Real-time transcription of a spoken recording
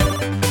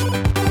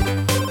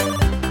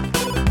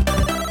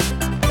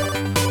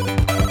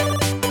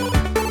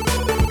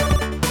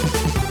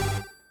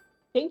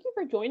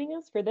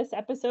for this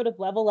episode of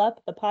Level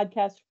Up, the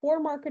podcast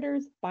for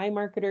marketers, by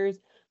marketers,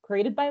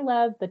 created by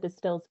Lev that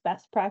distills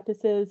best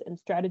practices and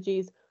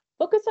strategies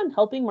focused on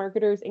helping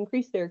marketers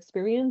increase their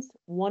experience,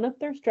 one-up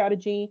their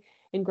strategy,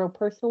 and grow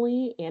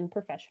personally and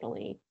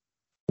professionally.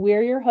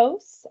 We're your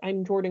hosts.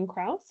 I'm Jordan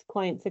Kraus,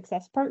 Client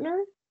Success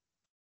Partner.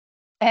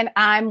 And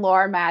I'm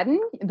Laura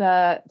Madden,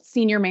 the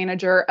Senior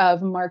Manager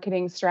of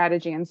Marketing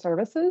Strategy and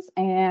Services.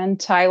 And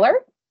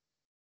Tyler?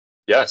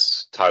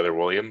 Yes, Tyler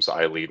Williams.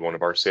 I lead one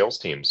of our sales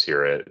teams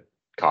here at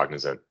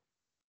Cognizant.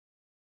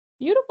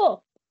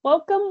 Beautiful.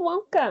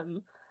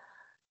 Welcome.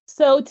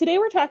 So today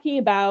we're talking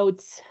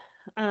about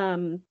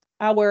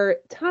our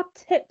top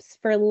tips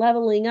for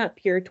leveling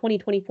up your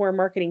 2024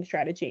 marketing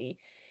strategy.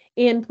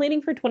 In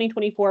planning for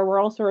 2024, we're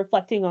also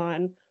reflecting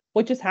on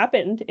what just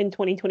happened in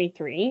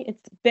 2023.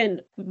 It's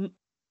been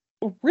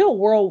a real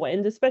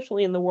whirlwind,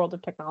 especially in the world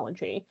of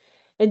technology.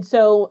 And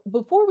so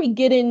before we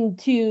get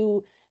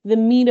into the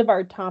meat of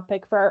our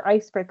topic for our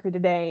icebreaker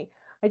today,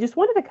 I just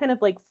wanted to kind of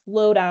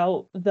float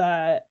out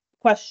the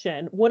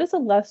question, what is a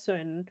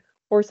lesson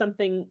or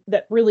something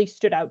that really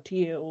stood out to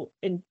you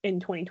in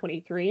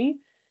 2023?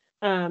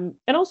 And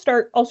I'll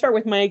start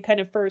with my kind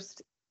of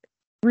first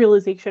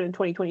realization in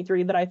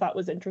 2023 that I thought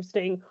was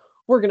interesting.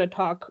 We're going to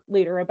talk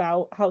later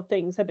about how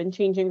things have been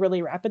changing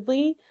really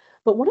rapidly.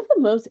 But one of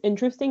the most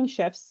interesting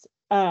shifts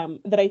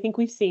that I think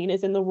we've seen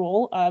is in the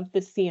role of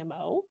the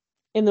CMO,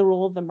 in the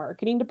role of the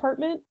marketing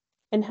department,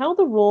 and how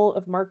the role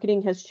of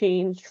marketing has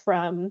changed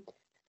from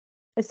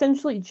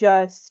essentially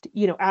just,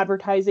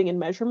 advertising and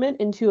measurement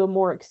into a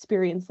more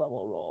experience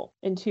level role,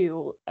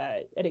 into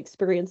an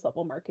experience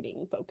level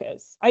marketing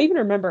focus. I even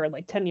remember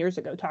 10 years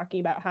ago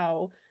talking about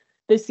how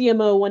the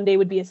CMO one day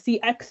would be a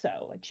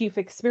CXO, a chief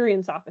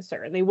experience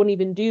officer, and they wouldn't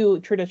even do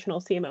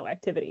traditional CMO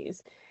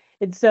activities.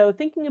 And so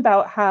thinking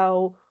about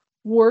how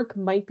work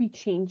might be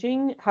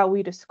changing how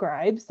we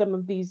describe some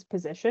of these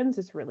positions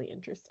is really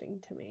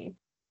interesting to me.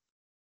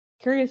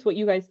 Curious what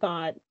you guys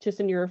thought just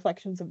in your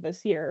reflections of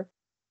this year.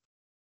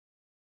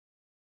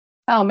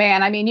 Oh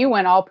man, I mean, you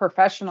went all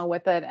professional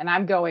with it, and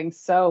I'm going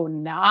so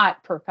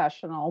not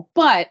professional,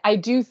 but I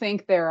do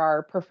think there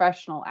are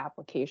professional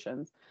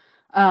applications.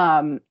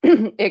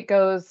 It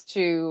goes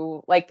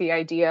to the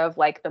idea of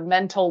the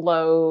mental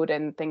load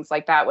and things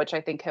like that, which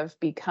I think have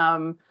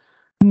become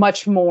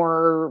much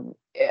more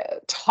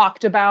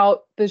talked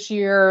about this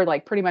year,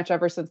 pretty much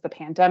ever since the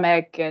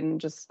pandemic,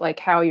 and just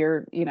how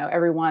you're,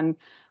 everyone,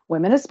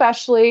 women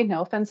especially,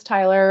 no offense,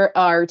 Tyler,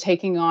 are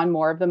taking on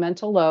more of the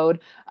mental load.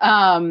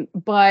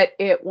 But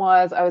I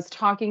was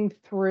talking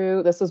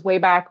through, this was way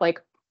back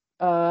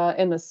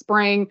in the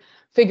spring,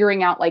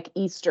 figuring out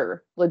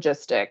Easter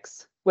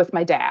logistics with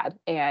my dad,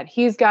 and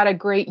he's got a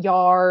great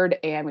yard,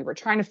 and we were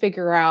trying to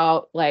figure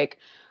out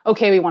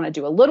okay, we want to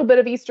do a little bit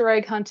of Easter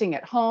egg hunting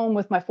at home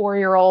with my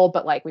 4-year-old,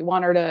 but we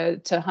want her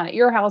to hunt at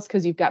your house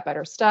because you've got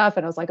better stuff.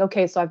 And I was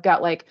okay, so I've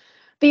got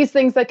these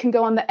things that can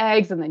go on the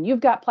eggs, and then you've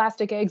got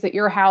plastic eggs at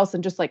your house,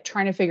 and just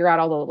trying to figure out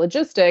all the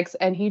logistics.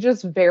 And he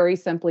just very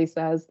simply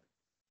says,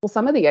 well,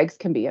 some of the eggs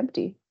can be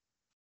empty.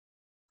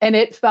 And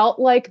it felt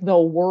like the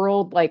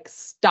world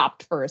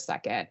stopped for a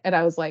second. And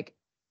I was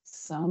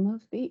some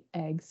of the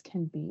eggs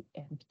can be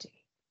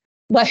empty.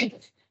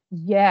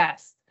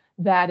 Yes,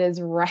 that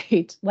is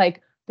right.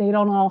 They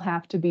don't all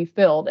have to be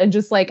filled. And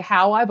just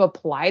how I've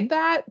applied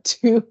that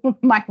to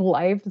my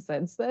life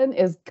since then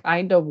is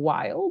kind of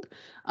wild.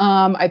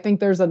 I think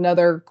there's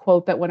another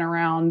quote that went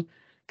around,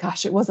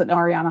 gosh, it wasn't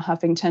Ariana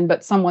Huffington,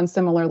 but someone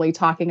similarly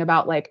talking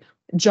about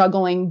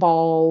juggling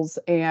balls,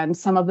 and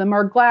some of them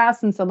are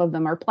glass and some of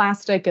them are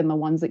plastic, and the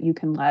ones that you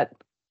can let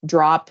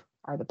drop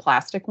are the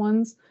plastic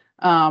ones.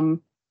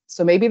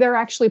 So maybe they're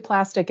actually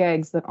plastic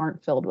eggs that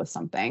aren't filled with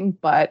something,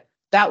 but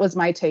that was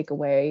my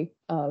takeaway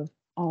of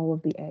all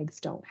of the eggs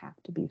don't have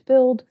to be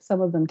filled. Some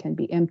of them can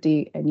be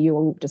empty, and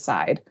you'll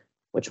decide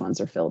which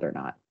ones are filled or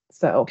not.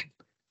 So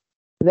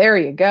there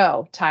you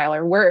go,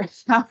 Tyler.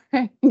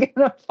 I'm going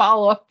to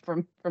follow up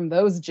from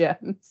those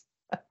gems.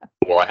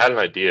 Well, I had an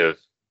idea of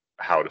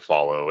how to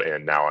follow,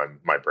 and now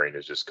my brain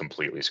is just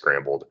completely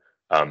scrambled.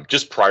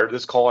 Just prior to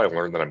this call, I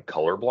learned that I'm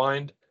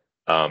colorblind.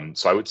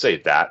 So I would say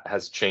that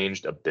has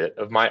changed a bit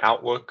of my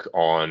outlook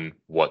on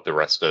what the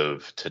rest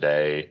of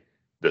today,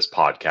 this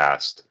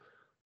podcast,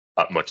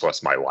 much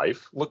less my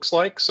life, looks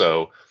like.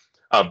 So,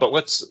 but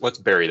let's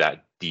bury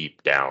that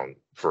deep down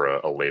for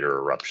a later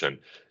eruption.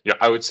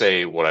 I would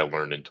say what I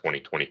learned in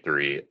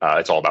 2023,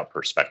 it's all about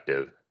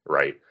perspective,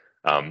 right?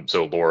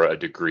 So Laura, a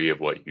degree of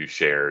what you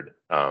shared,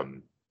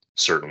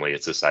 certainly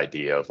it's this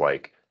idea of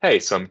hey,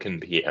 some can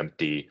be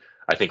empty.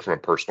 I think from a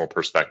personal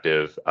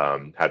perspective,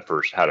 had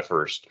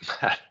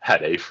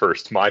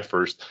my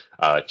first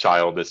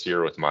child this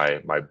year with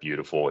my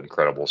beautiful,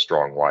 incredible,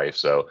 strong wife.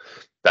 So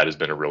that has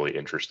been a really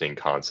interesting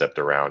concept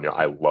around,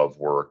 I love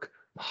work,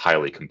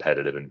 highly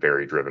competitive and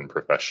very driven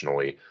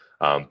professionally.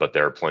 But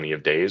there are plenty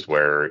of days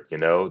where,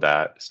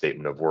 that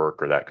statement of work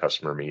or that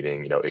customer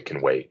meeting, it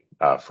can wait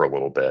for a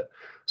little bit.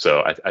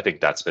 So I think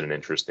that's been an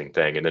interesting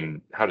thing. And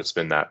then how to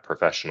spin that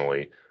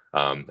professionally,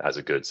 as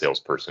a good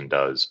salesperson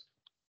does.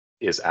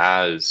 is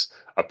as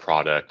a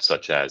product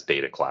such as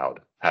Data Cloud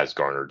has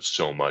garnered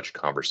so much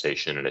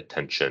conversation and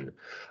attention,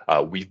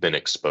 we've been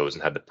exposed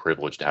and had the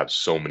privilege to have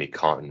so many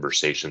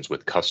conversations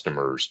with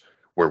customers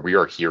where we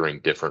are hearing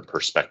different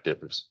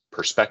perspectives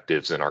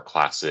in our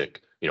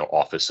classic,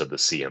 office of the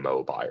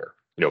CMO buyer.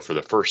 For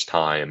the first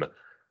time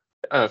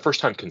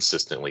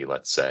consistently,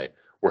 let's say,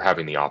 we're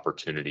having the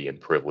opportunity and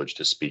privilege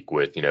to speak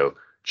with,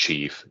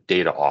 chief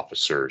data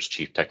officers,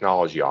 chief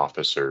technology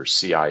officers,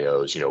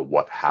 CIOs,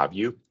 what have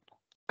you.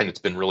 And it's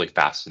been really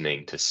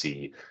fascinating to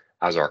see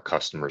as our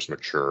customers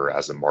mature,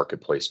 as the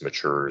marketplace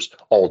matures,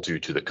 all due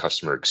to the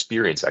customer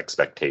experience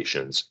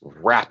expectations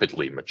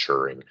rapidly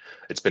maturing.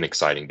 It's been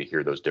exciting to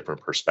hear those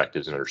different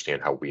perspectives and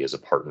understand how we as a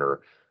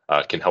partner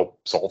can help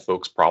solve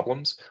folks'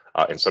 problems.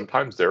 And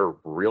sometimes they're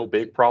real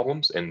big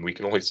problems and we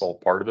can only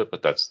solve part of it,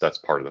 but that's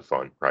part of the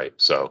fun, right?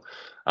 So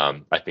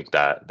I think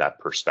that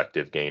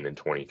perspective gain in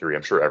 23,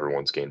 I'm sure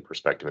everyone's gained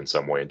perspective in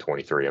some way in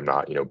 23. I'm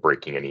not,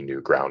 breaking any new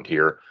ground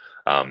here.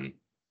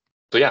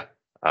 So yeah,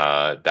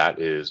 that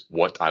is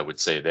what I would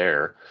say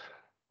there.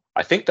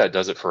 I think that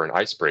does it for an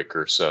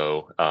icebreaker.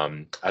 So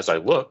as I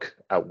look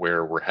at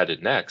where we're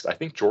headed next, I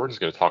think Jordan's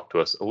going to talk to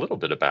us a little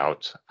bit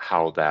about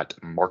how that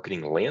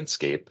marketing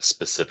landscape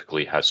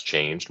specifically has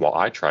changed while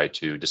I try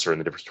to discern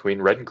the difference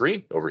between red and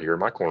green over here in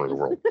my corner of the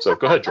world. So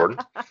go ahead, Jordan.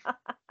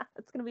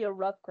 It's going to be a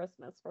rough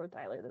Christmas for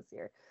Tyler this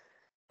year.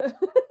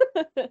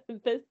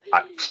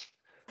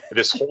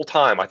 This whole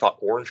time I thought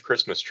orange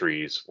Christmas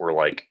trees were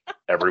like,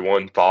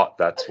 everyone thought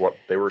that's what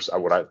they were.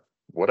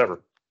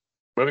 Whatever.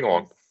 Moving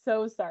along.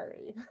 So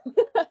sorry.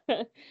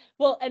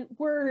 Well, and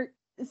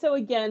so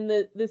again,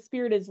 the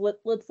spirit is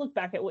let's look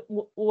back at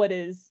what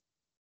is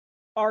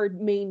our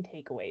main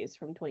takeaways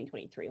from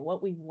 2023,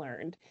 what we've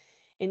learned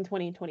in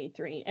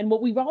 2023. And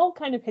what we've all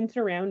kind of hinted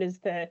around is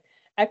the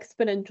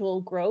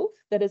exponential growth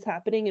that is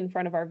happening in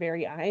front of our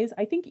very eyes.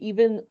 I think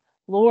even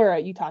Laura,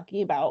 you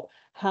talking about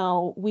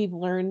how we've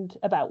learned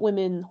about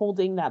women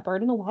holding that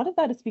burden, a lot of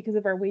that is because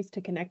of our ways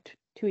to connect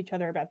to each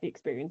other about the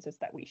experiences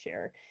that we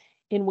share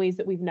in ways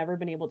that we've never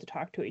been able to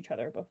talk to each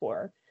other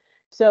before.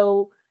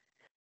 So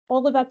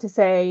all of that to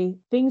say,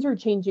 things are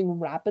changing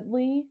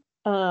rapidly.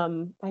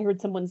 I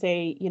heard someone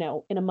say,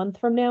 in a month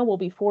from now, we'll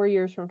be 4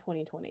 years from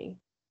 2020.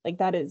 Like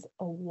that is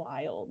a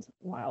wild,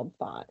 wild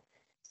thought.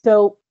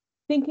 So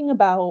thinking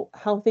about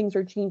how things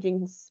are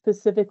changing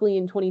specifically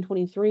in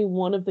 2023,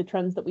 one of the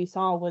trends that we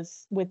saw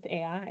was with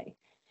AI,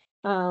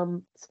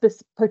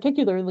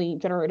 particularly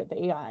generative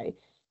AI,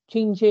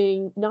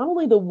 changing not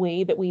only the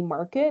way that we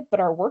market, but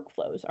our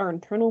workflows, our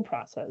internal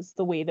process,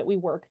 the way that we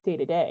work day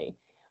to day,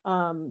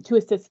 to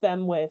assist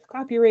them with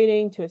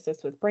copywriting, to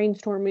assist with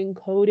brainstorming,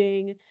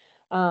 coding,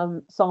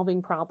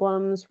 solving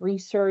problems,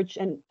 research,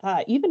 and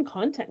even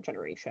content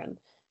generation.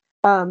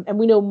 And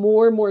we know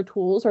more and more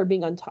tools are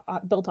being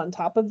built on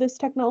top of this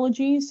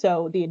technology.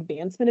 So the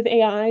advancement of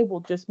AI will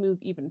just move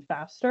even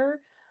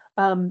faster.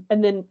 And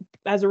then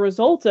as a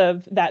result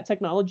of that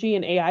technology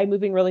and AI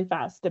moving really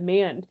fast,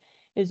 demand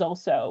is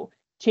also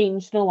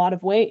changed in a lot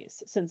of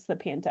ways since the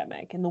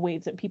pandemic and the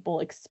ways that people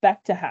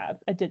expect to have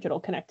a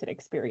digital connected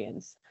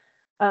experience.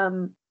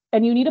 And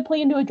you need a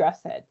plan to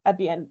address it at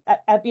the end.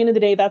 At the end of the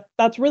day,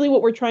 that's really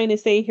what we're trying to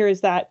say here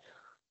is that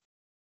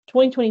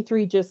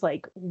 2023 just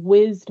like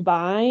whizzed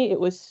by. It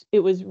was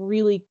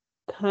really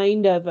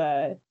kind of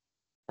a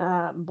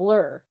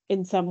blur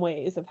in some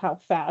ways of how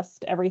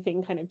fast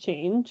everything kind of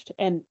changed.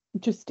 And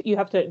just you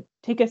have to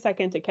take a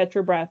second to catch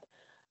your breath,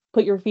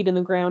 put your feet in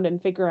the ground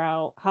and figure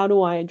out how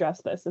do I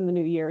address this in the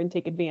new year and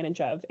take advantage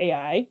of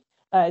AI.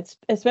 It's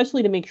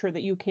especially to make sure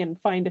that you can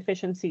find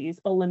efficiencies,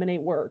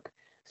 eliminate work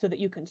so that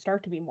you can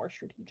start to be more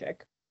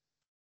strategic.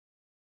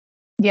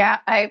 Yeah,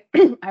 I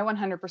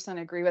 100%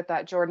 agree with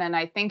that, Jordan. And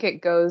I think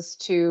it goes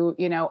to,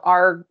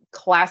 our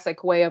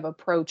classic way of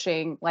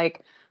approaching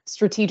like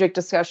strategic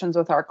discussions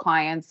with our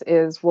clients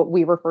is what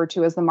we refer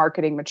to as the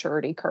marketing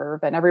maturity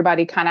curve. And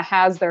everybody kind of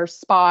has their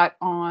spot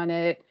on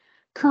it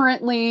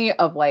currently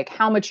of like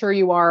how mature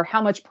you are,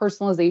 how much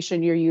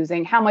personalization you're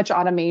using, how much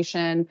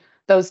automation,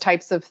 those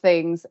types of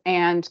things.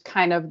 And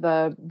kind of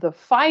the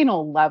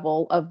final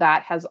level of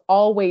that has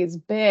always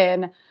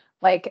been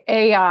like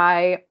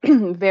AI,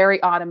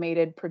 very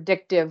automated,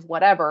 predictive,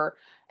 whatever.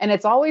 And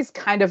it's always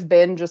kind of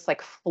been just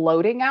like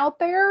floating out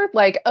there,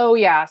 like, oh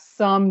yeah,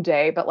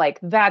 someday, but like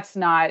that's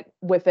not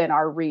within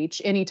our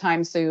reach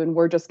anytime soon.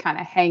 We're just kind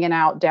of hanging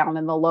out down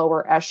in the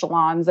lower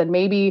echelons. And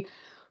maybe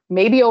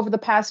over the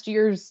past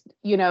years,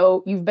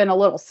 you've been a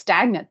little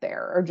stagnant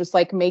there or just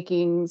like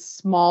making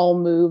small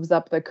moves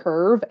up the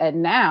curve.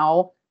 And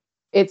now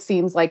it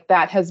seems like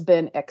that has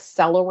been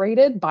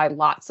accelerated by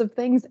lots of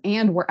things.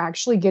 And we're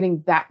actually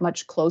getting that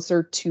much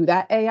closer to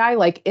that AI.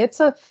 Like it's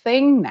a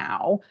thing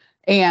now.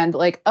 And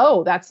like,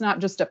 oh, that's not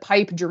just a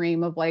pipe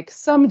dream of like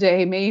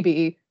someday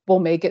maybe we'll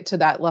make it to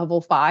that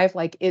level 5.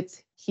 Like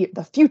it's here,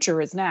 the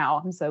future is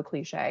now. I'm so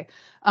cliche.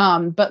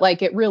 But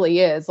like it really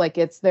is. Like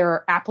there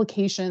are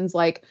applications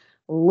like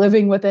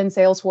living within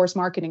Salesforce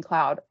Marketing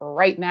Cloud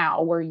right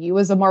now where you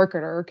as a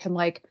marketer can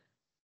like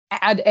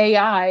add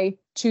AI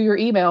to your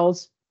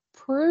emails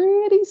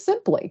pretty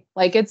simply.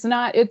 Like it's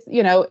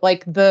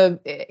like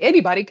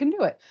anybody can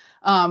do it.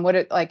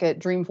 Like at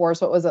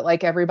Dreamforce, what was it,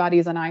 like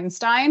everybody's an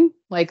Einstein?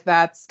 Like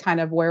that's kind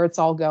of where it's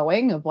all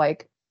going, of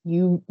like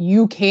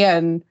you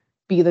can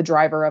be the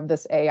driver of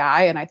this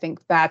AI. And I think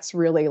that's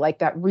really like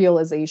that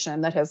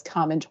realization that has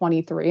come in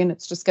 23, and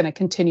it's just going to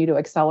continue to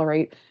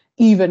accelerate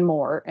even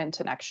more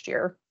into next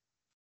year.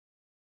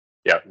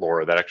 Yeah,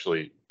 Laura, that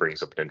actually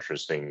brings up an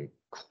interesting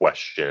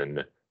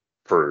question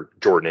for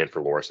Jordan and for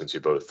Laura, since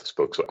you both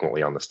spoke so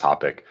eloquently on this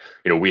topic.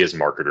 We as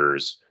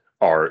marketers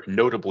are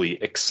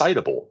notably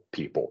excitable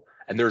people,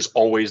 and there's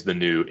always the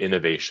new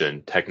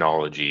innovation,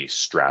 technology,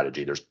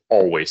 strategy. There's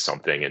always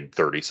something in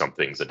 30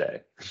 somethings a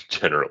day,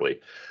 generally.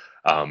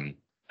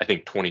 I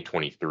think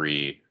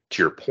 2023,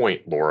 to your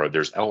point, Laura,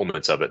 there's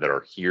elements of it that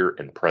are here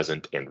and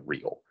present and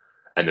real.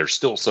 And there's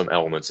still some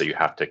elements that you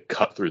have to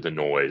cut through the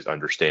noise,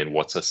 understand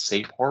what's a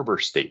safe harbor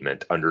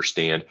statement,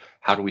 understand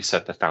how do we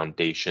set the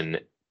foundation,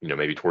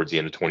 maybe towards the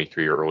end of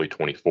 23 or early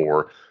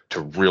 24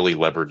 to really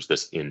leverage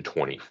this in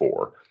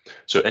 24.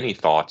 So any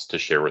thoughts to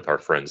share with our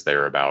friends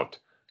there about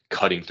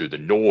cutting through the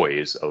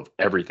noise of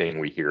everything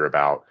we hear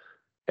about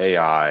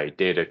AI,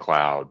 data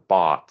cloud,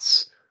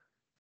 bots,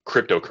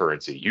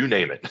 cryptocurrency, you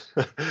name it?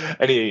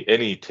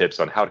 Any tips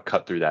on how to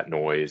cut through that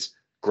noise,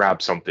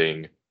 grab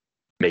something,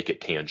 make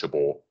it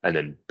tangible, and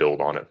then build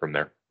on it from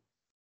there?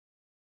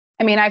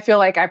 I mean, I feel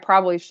like I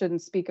probably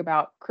shouldn't speak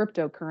about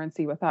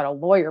cryptocurrency without a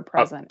lawyer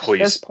present at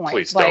this point.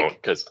 Please like,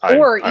 don't, because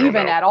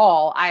even at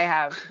all, I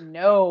have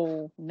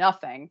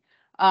nothing.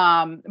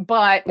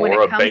 But when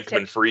or it a comes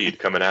Bankman-Fried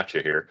coming at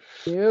you here.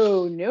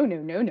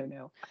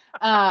 No.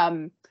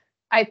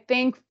 I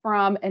think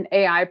from an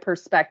AI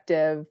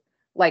perspective,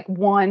 like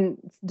one,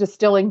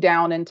 distilling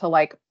down into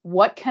like,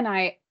 what can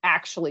I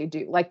actually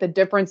do? Like the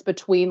difference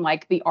between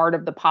like the art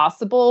of the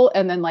possible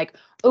and then like,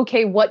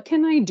 okay, what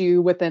can I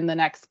do within the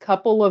next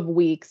couple of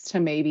weeks to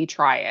maybe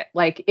try it?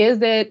 Like,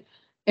 is it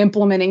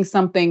implementing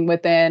something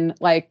within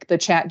like the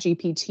Chat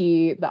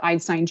GPT, the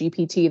Einstein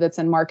GPT that's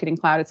in Marketing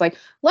Cloud? It's like,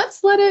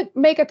 let's let it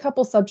make a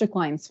couple subject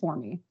lines for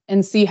me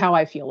and see how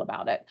I feel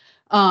about it.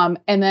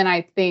 And then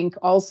I think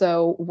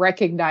also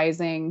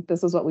recognizing,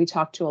 this is what we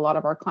talk to a lot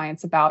of our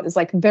clients about, is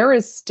like there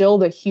is still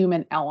the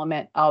human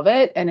element of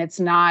it. And it's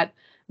not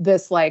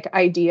this like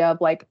idea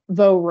of like,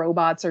 though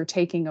robots are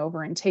taking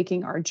over and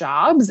taking our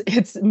jobs,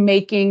 it's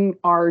making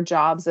our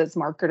jobs as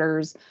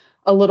marketers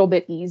a little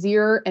bit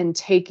easier and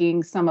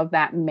taking some of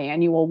that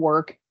manual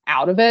work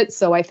out of it.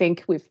 So I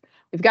think we've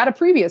got a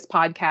previous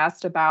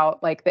podcast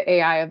about like the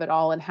AI of it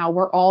all and how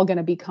we're all going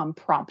to become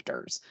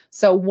prompters.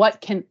 So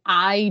what can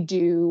I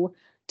do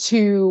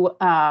to,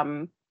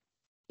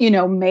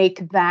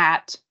 make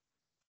that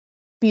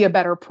be a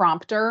better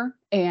prompter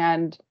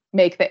and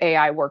make the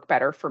AI work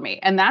better for me?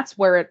 And that's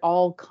where it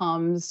all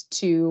comes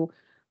to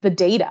the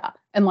data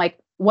and like,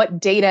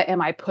 what data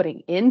am I putting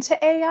into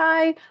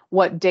AI?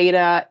 What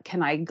data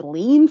can I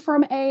glean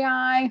from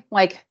AI?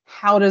 Like,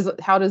 how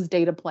does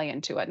data play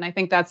into it? And I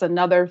think that's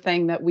another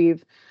thing that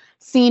we've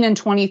seen in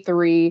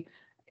 23.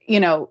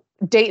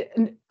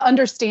 Data,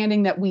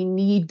 understanding that we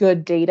need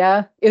good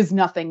data is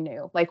nothing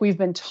new. Like we've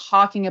been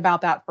talking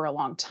about that for a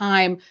long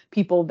time.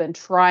 People have been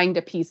trying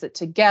to piece it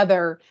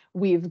together.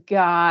 We've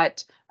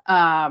got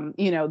the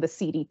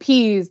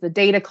CDPs, the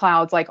data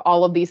clouds, like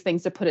all of these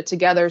things to put it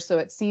together. So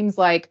it seems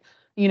like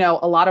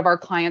a lot of our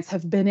clients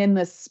have been in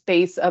this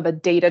space of a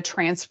data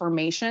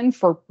transformation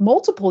for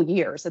multiple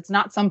years. It's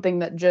not something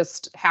that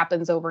just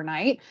happens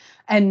overnight.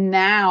 And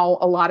now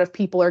a lot of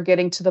people are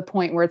getting to the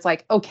point where it's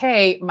like,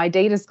 okay, my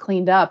data's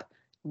cleaned up.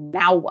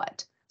 Now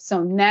what?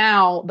 So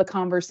now the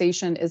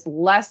conversation is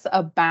less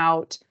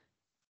about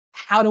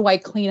how do I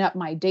clean up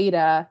my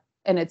data?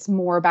 And it's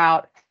more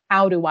about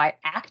how do I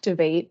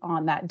activate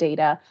on that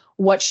data?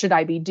 What should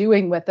I be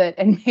doing with it?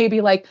 And maybe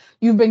like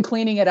you've been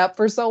cleaning it up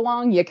for so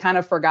long, you kind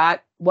of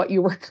forgot what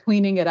you were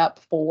cleaning it up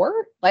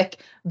for. Like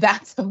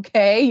that's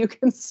okay. You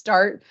can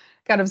start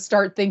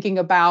thinking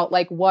about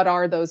like, what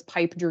are those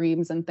pipe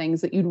dreams and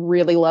things that you'd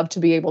really love to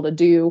be able to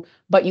do,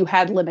 but you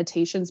had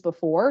limitations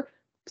before.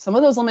 Some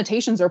of those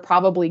limitations are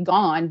probably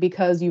gone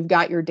because you've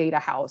got your data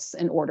house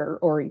in order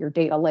or your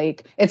data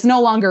lake. It's no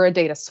longer a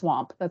data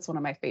swamp. That's one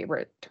of my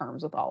favorite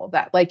terms with all of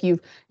that. Like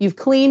you've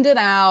cleaned it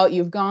out,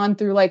 you've gone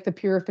through like the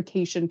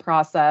purification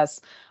process,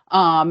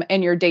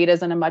 and your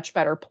data's in a much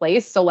better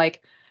place. So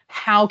like,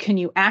 how can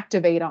you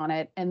activate on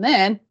it? And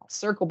then I'll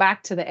circle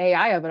back to the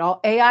AI of it all.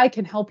 AI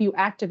can help you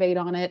activate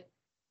on it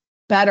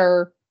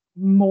better,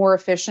 more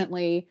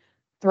efficiently.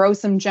 Throw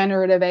some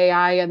generative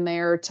AI in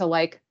there to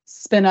like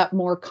spin up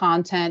more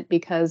content,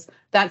 because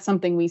that's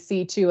something we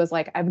see too, is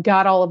like, I've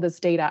got all of this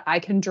data. I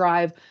can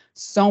drive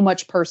so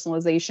much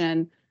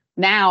personalization.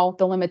 Now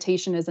the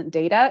limitation isn't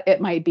data. It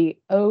might be,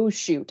 oh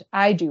shoot,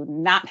 I do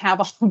not have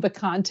all of the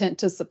content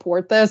to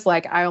support this.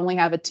 Like I only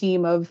have a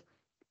team of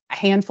a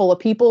handful of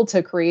people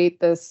to create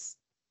this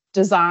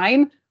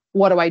design.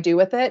 What do I do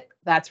with it?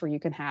 That's where you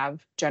can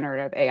have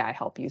generative AI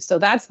help you. So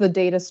that's the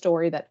data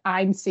story that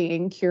I'm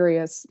seeing.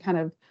 Curious kind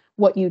of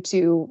what you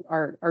two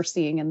are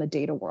seeing in the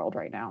data world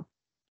right now.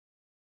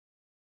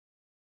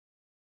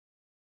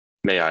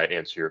 May I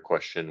answer your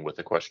question with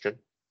a question?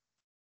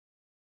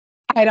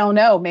 I don't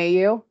know. May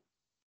you?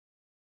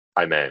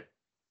 I may.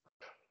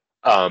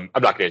 I'm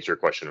not going to answer your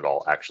question at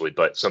all, actually,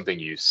 but something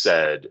you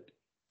said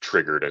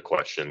triggered a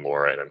question,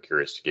 Laura, and I'm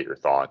curious to get your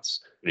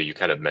thoughts. You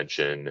kind of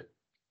mentioned,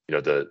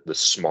 the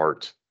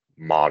smart,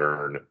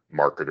 modern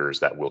marketers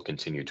that will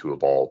continue to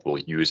evolve will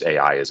use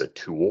AI as a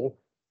tool,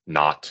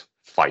 not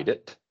fight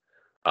it.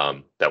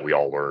 That we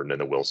all learned in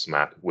the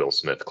Will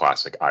Smith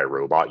classic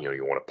iRobot.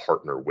 You want to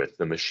partner with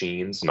the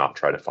machines, not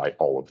try to fight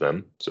all of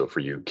them. So for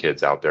you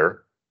kids out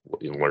there,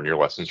 you learn your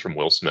lessons from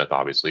Will Smith,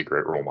 obviously a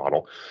great role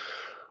model.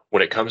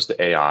 When it comes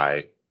to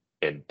AI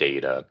and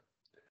data,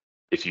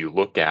 if you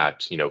look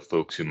at,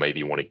 folks who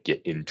maybe want to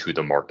get into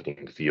the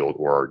marketing field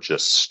or are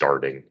just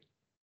starting,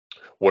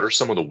 what are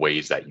some of the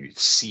ways that you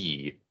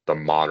see the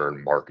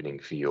modern marketing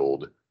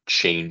field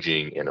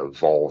changing and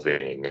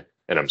evolving?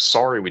 And I'm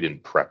sorry we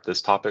didn't prep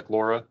this topic,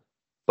 Laura,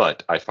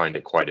 but I find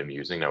it quite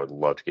amusing. I would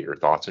love to get your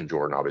thoughts, and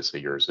Jordan,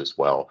 obviously yours as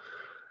well.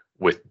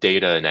 With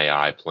data and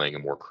AI playing a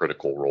more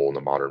critical role in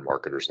the modern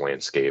marketer's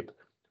landscape,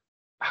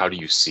 how do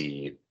you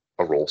see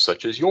a role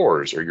such as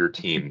yours or your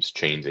team's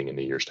changing in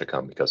the years to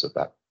come because of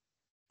that?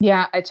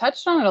 Yeah, I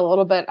touched on it a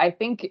little bit. I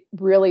think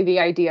really the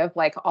idea of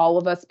like all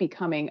of us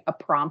becoming a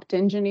prompt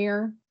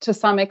engineer to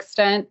some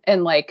extent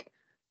and like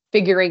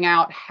figuring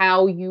out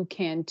how you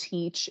can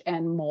teach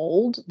and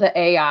mold the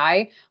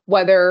AI,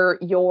 whether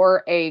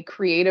you're a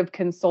creative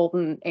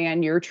consultant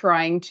and you're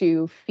trying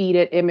to feed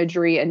it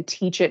imagery and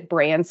teach it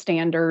brand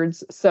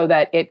standards so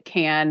that it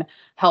can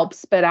help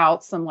spit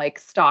out some like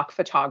stock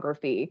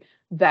photography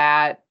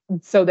that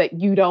so that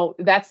you don't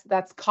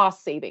that's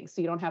cost savings,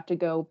 so you don't have to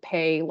go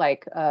pay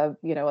like a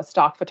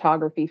stock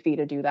photography fee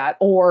to do that,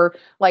 or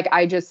like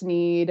I just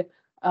need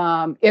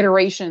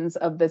iterations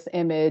of this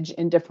image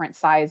in different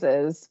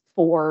sizes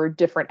for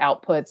different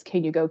outputs.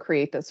 Can you go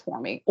create this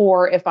for me?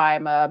 Or if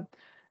I'm a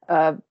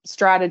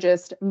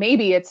strategist,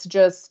 maybe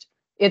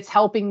it's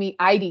helping me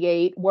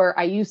ideate where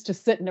I used to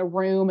sit in a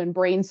room and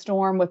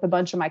brainstorm with a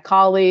bunch of my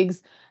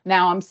colleagues.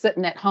 Now I'm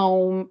sitting at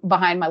home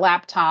behind my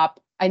laptop.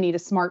 I need a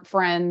smart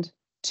friend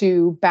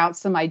to bounce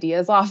some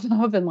ideas off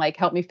of and like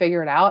help me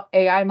figure it out.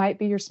 AI might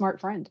be your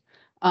smart friend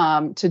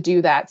to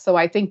do that. So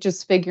I think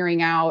just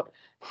figuring out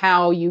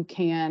how you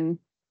can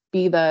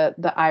be the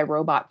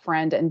iRobot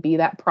friend and be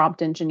that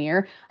prompt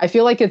engineer. I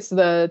feel like it's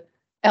the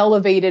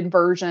elevated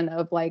version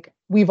of like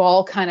we've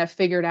all kind of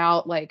figured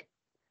out like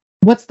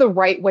what's the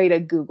right way to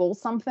Google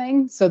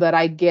something so that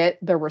I get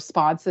the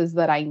responses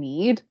that I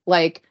need.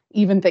 Like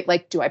even think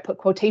like, do I put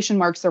quotation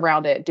marks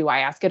around it? Do I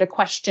ask it a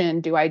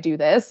question? Do I do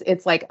this?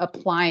 It's like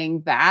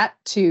applying that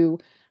to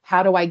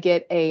how do I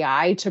get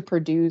AI to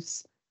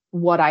produce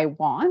what I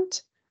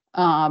want?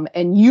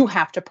 And you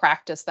have to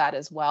practice that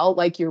as well.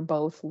 Like you're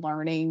both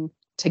learning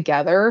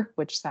together,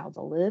 which sounds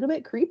a little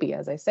bit creepy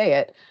as I say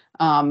it.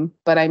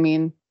 But I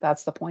mean,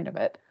 that's the point of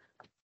it.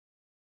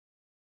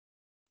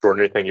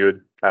 Jordan, anything you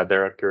would add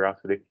there out of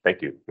curiosity?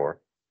 Thank you, Laura.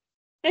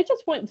 I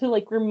just want to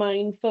like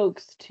remind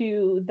folks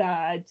too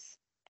that,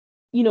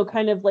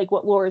 kind of like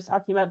what Laura's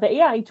talking about, the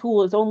AI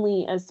tool is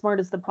only as smart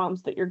as the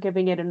prompts that you're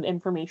giving it and the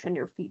information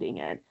you're feeding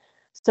it.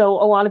 So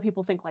a lot of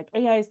people think like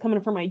AI is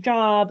coming for my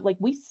job. Like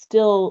we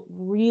still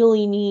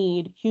really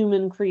need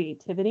human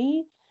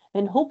creativity,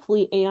 and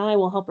hopefully AI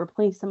will help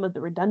replace some of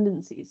the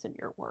redundancies in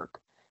your work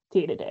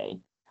day to day.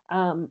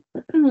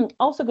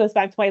 Also goes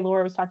back to why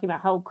Laura was talking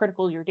about how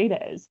critical your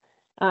data is,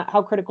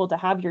 how critical to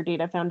have your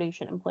data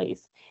foundation in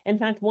place. In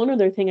fact, one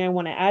other thing I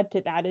want to add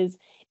to that is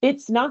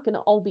it's not going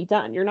to all be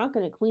done. You're not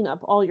going to clean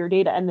up all your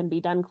data and then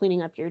be done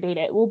cleaning up your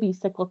data. It will be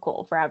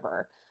cyclical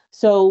forever.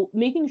 So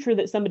making sure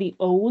that somebody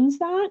owns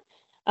that,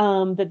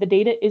 that the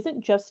data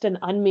isn't just an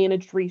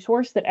unmanaged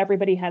resource that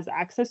everybody has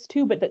access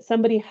to, but that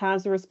somebody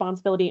has a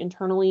responsibility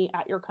internally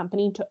at your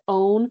company to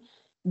own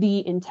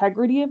the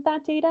integrity of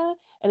that data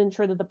and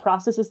ensure that the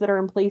processes that are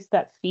in place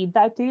that feed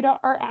that data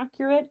are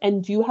accurate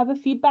and do have a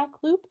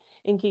feedback loop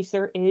in case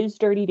there is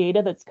dirty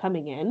data that's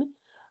coming in.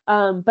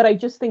 But I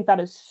just think that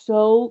is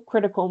so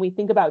critical when we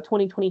think about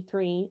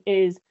 2023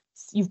 is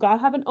you've got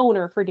to have an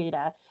owner for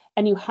data,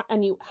 and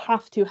you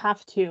have to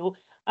have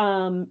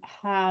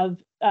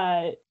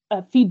a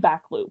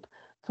feedback loop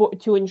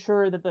to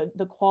ensure that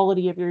the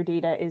quality of your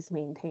data is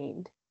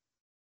maintained.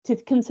 To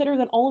consider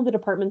that all of the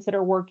departments that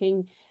are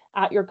working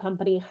at your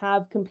company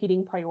have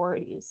competing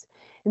priorities.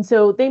 And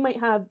so they might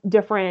have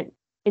different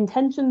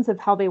intentions of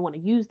how they want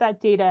to use that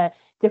data,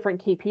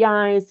 different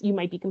KPIs. You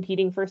might be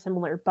competing for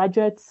similar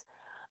budgets.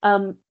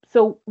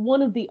 So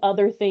one of the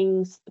other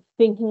things,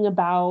 thinking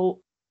about,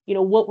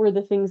 what were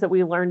the things that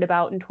we learned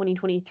about in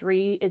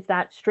 2023 is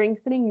that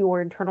strengthening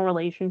your internal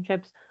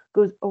relationships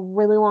goes a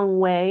really long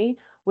way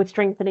with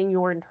strengthening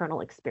your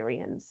internal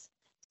experience.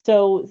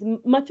 So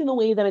much of the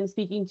way that I'm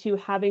speaking to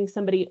having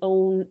somebody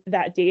own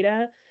that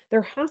data,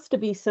 there has to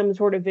be some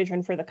sort of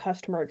vision for the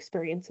customer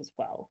experience as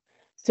well.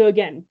 So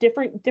again,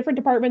 different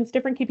departments,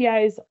 different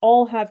KPIs,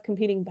 all have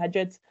competing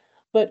budgets,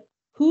 but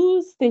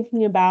who's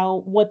thinking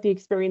about what the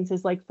experience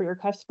is like for your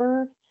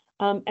customer?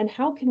 And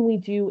how can we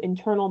do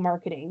internal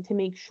marketing to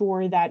make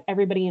sure that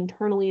everybody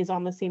internally is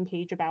on the same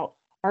page about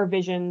our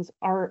visions,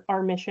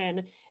 our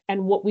mission,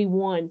 and what we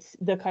want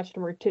the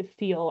customer to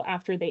feel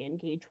after they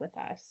engage with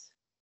us?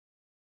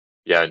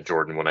 Yeah, and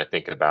Jordan, when I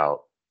think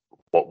about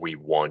what we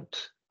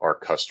want our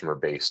customer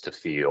base to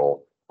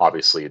feel,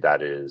 obviously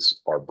that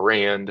is our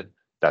brand,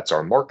 that's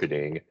our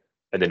marketing,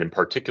 and then in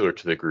particular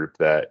to the group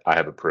that I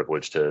have a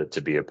privilege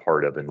to be a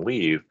part of and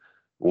lead,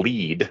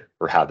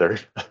 or rather,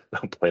 I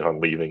don't plan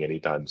on leaving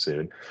anytime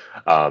soon,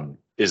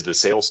 is the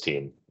sales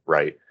team,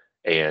 right?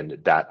 And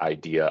that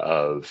idea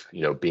of,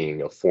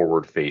 being a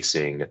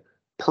forward-facing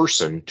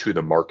person to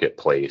the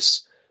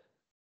marketplace.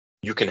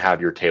 You can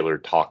have your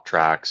tailored talk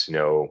tracks,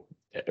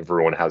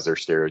 everyone has their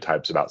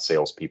stereotypes about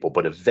salespeople,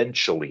 but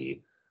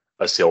eventually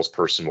a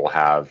salesperson will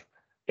have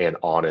an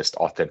honest,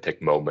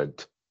 authentic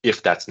moment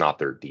if that's not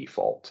their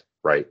default,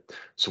 right?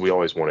 So we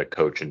always want to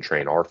coach and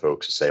train our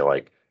folks to say,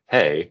 like,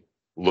 hey,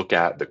 look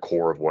at the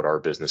core of what our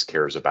business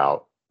cares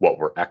about, what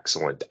we're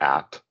excellent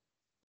at,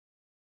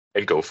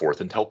 and go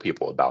forth and tell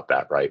people about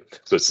that, right?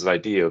 So it's this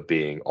idea of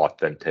being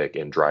authentic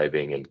and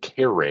driving and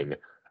caring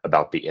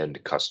about the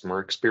end customer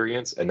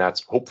experience. And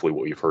that's hopefully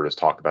what you've heard us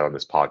talk about on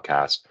this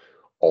podcast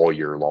all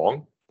year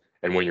long.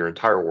 And when your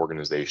entire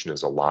organization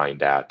is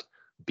aligned at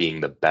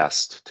being the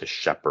best to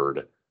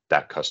shepherd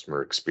that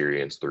customer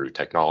experience through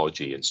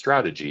technology and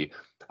strategy,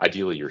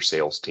 ideally your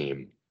sales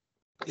team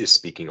is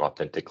speaking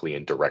authentically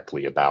and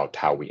directly about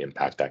how we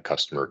impact that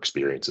customer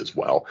experience as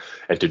well.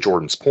 And to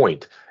Jordan's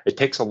point, it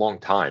takes a long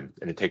time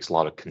and it takes a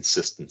lot of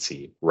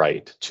consistency,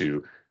 right,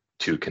 to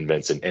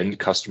convince an end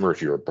customer,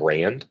 if you're a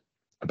brand,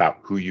 about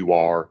who you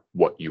are,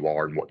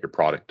 and what your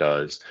product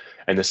does.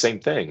 And the same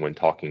thing when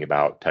talking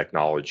about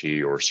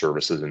technology or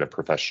services in a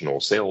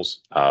professional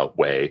sales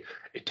way,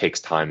 it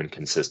takes time and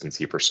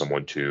consistency for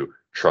someone to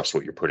trust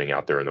what you're putting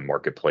out there in the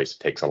marketplace. It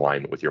takes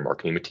alignment with your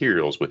marketing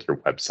materials, with your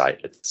website,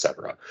 et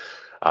cetera.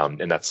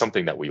 And that's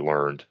something that we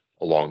learned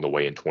along the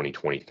way in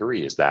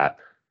 2023 is that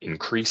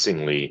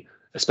increasingly,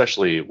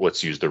 especially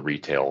let's use the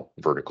retail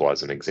vertical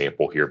as an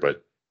example here,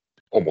 but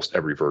almost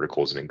every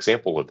vertical is an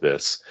example of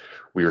this.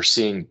 We are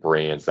seeing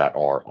brands that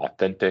are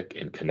authentic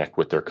and connect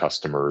with their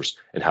customers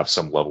and have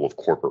some level of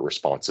corporate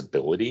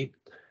responsibility.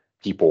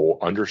 People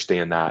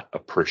understand that,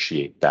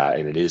 appreciate that,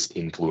 and it is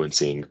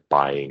influencing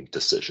buying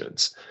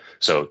decisions.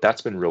 So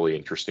that's been really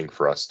interesting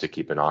for us to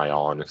keep an eye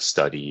on,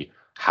 study,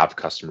 have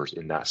customers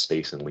in that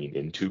space and lean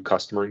into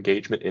customer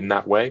engagement in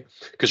that way,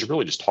 because you're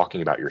really just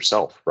talking about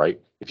yourself, right?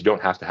 If you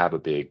don't have to have a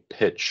big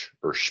pitch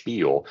or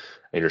spiel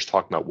and you're just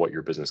talking about what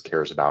your business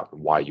cares about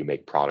and why you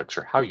make products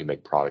or how you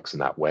make products in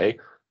that way,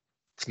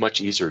 it's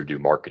much easier to do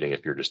marketing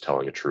if you're just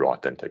telling a true,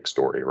 authentic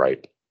story,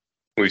 right?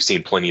 We've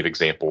seen plenty of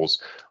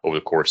examples over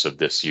the course of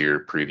this year,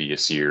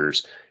 previous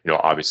years.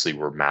 Obviously,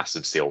 we're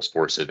massive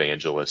Salesforce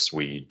evangelists.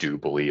 We do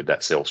believe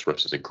that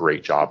Salesforce does a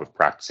great job of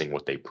practicing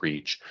what they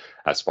preach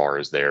as far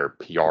as their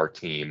PR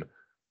team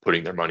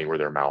putting their money where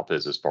their mouth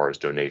is as far as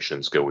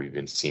donations go. We've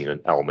even seen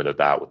an element of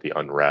that with the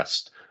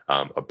unrest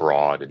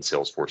abroad and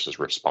Salesforce's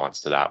response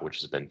to that, which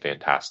has been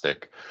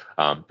fantastic.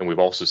 And we've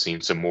also seen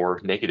some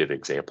more negative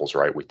examples,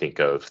 right? We think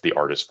of the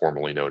artist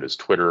formerly known as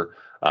Twitter,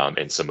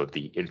 and some of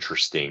the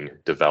interesting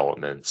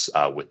developments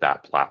with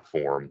that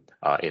platform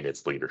in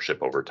its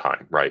leadership over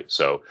time, right?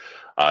 So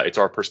it's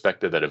our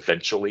perspective that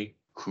eventually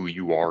who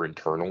you are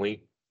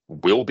internally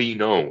will be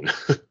known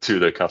to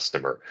the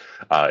customer.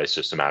 It's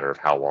just a matter of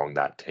how long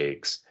that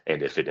takes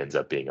and if it ends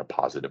up being a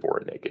positive or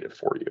a negative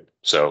for you.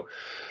 So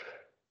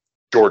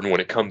Jordan,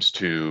 when it comes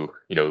to,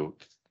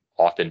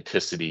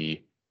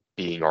 authenticity,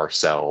 being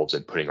ourselves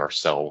and putting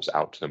ourselves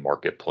out to the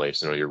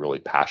marketplace, I know you're really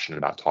passionate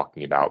about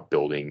talking about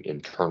building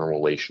internal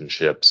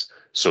relationships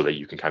so that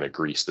you can kind of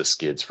grease the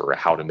skids for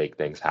how to make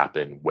things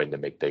happen, when to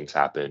make things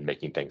happen,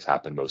 making things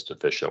happen most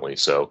efficiently.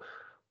 So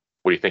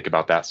what do you think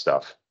about that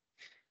stuff?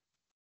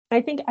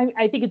 I think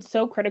it's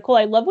so critical.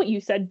 I love what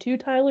you said too,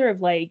 Tyler,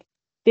 of like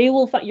they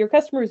will find your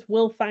customers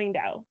will find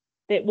out.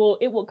 It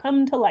will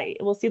come to light.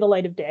 It will see the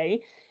light of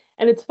day.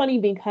 And it's funny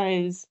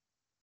because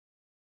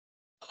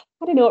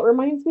I don't know, it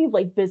reminds me of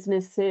like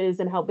businesses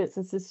and how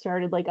businesses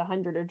started like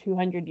 100 or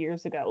 200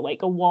 years ago,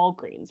 like a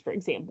Walgreens, for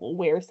example,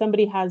 where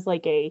somebody has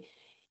like a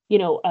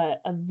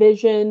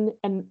vision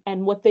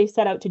and what they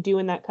set out to do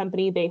in that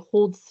company, they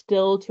hold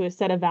still to a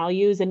set of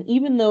values. And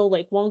even though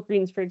like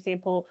Walgreens, for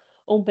example,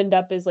 opened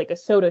up as like a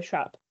soda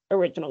shop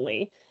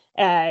originally,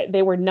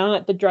 they were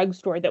not the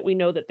drugstore that we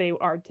know that they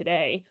are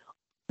today.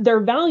 Their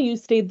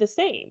values stayed the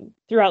same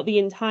throughout the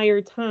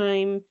entire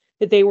time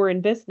that they were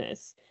in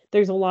business.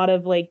 There's a lot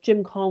of like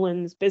Jim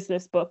Collins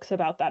business books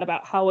about that,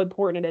 about how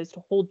important it is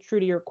to hold true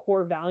to your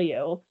core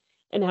value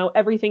and how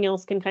everything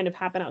else can kind of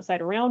happen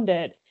outside around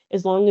it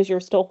as long as you're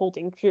still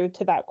holding true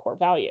to that core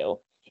value.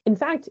 In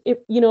fact, if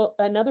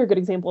another good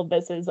example of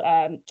this is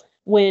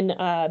when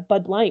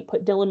Bud Light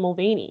put Dylan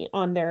Mulvaney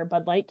on their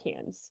Bud Light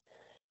cans.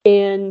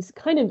 And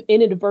kind of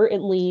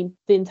inadvertently,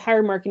 the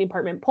entire marketing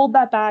department pulled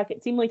that back.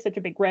 It seemed like such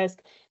a big risk.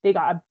 They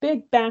got a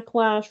big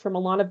backlash from a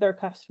lot of their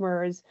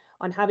customers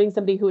on having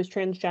somebody who was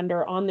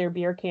transgender on their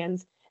beer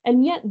cans.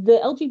 And yet the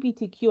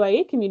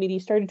LGBTQIA community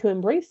started to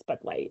embrace Bud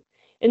Light.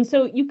 And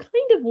so you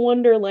kind of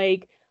wonder,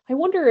 like, I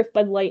wonder if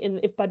Bud Light and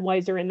if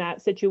Budweiser in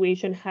that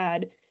situation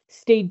had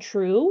stayed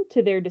true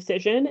to their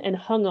decision and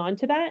hung on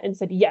to that and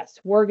said, yes,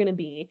 we're going to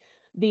be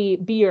the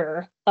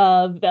beer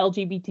of the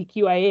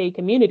LGBTQIA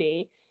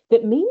community,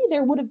 that maybe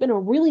there would have been a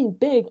really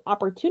big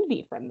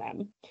opportunity from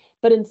them.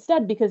 But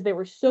instead, because they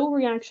were so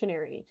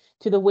reactionary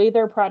to the way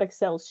their product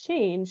sales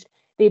changed,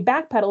 they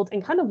backpedaled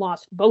and kind of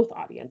lost both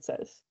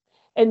audiences.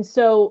 And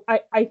so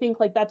I think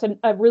like that's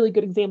a really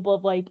good example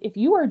of like, if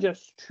you are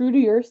just true to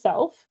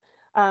yourself,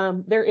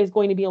 there is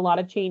going to be a lot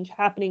of change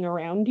happening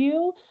around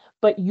you,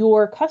 but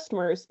your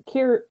customers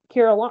care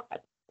a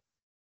lot,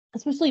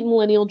 especially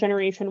millennial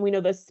generation. We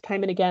know this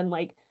time and again,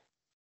 like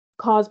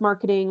cause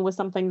marketing was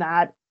something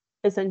that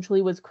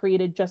essentially was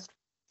created just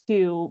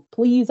to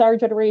please our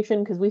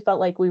generation because we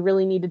felt like we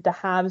really needed to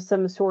have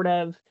some sort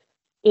of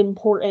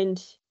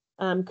important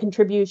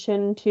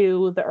contribution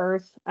to the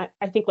earth.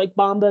 I think like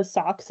Bombas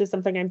socks is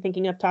something I'm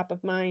thinking of top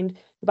of mind.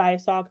 You buy a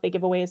sock, they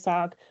give away a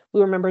sock.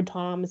 We remember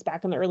Tom's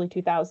back in the early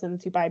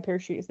 2000s. You buy a pair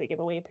of shoes, they give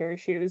away a pair of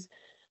shoes.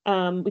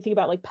 We think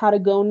about like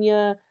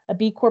Patagonia, a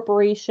B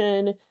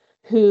corporation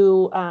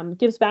who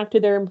gives back to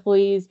their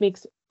employees,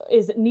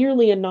 is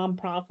nearly a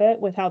nonprofit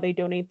with how they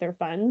donate their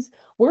funds.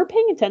 We're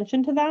paying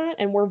attention to that,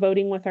 and we're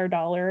voting with our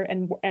dollar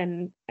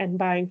and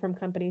buying from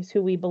companies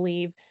who we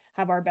believe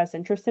have our best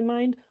interests in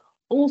mind.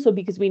 Also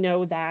because we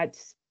know that,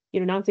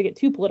 not to get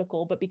too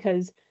political, but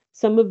because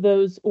some of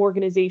those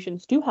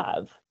organizations do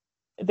have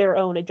their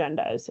own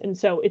agendas. And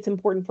so it's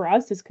important for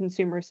us as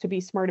consumers to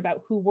be smart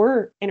about who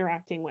we're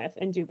interacting with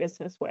and do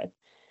business with.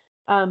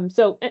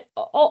 So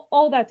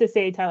all that to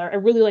say, Tyler, I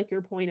really like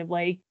your point of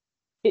like,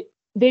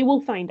 they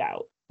will find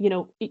out.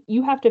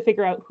 You have to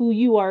figure out who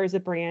you are as a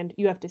brand.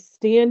 You have to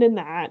stand in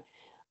that.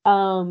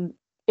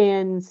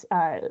 And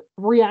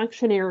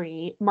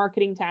reactionary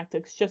marketing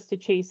tactics just to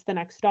chase the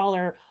next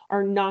dollar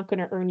are not going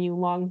to earn you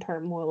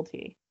long-term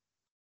loyalty.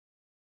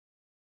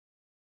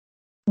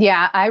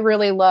 Yeah, I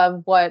really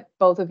love what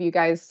both of you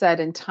guys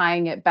said and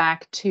tying it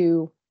back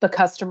to the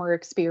customer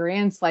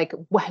experience, like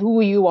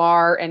who you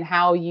are and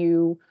how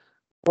you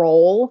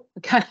roll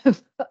kind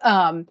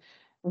of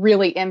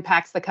really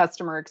impacts the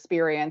customer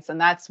experience. And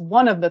that's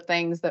one of the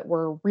things that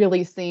we're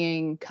really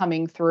seeing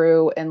coming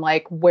through and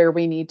like where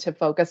we need to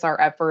focus our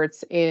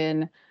efforts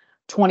in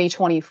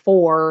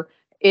 2024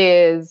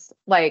 is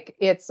like,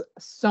 it's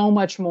so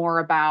much more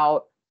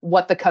about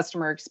what the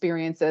customer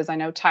experience is. I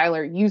know,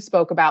 Tyler, you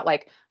spoke about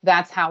like,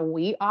 that's how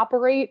we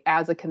operate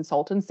as a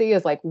consultancy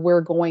is like, we're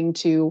going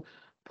to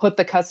put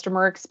the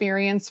customer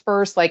experience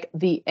first, like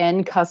the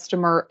end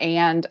customer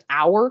and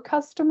our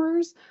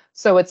customers.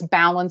 So it's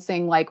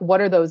balancing like,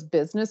 what are those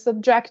business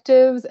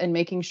objectives and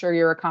making sure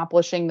you're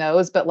accomplishing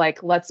those. But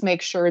like, let's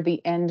make sure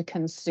the end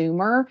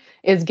consumer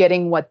is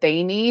getting what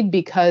they need,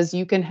 because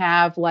you can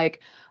have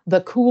like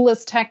the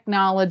coolest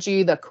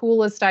technology, the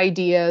coolest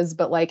ideas,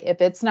 but like,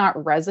 if it's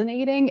not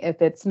resonating,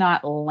 if it's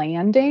not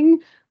landing,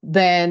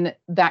 then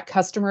that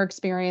customer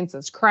experience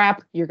is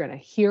crap. You're going to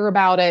hear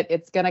about it.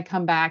 It's going to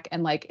come back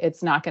and like,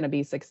 it's not going to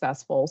be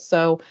successful.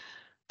 So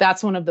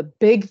that's one of the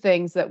big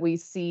things that we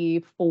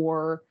see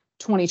for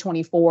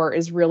 2024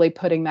 is really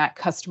putting that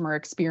customer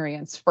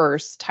experience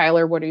first.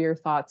 Tyler, what are your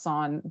thoughts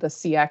on the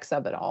CX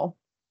of it all?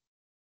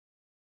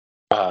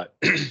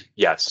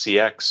 Yeah,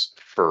 CX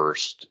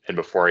first. And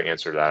before I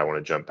answer that, I want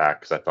to jump back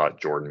because I thought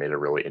Jordan made a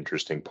really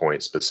interesting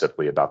point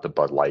specifically about the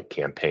Bud Light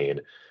campaign.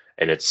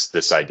 And it's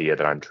this idea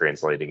that I'm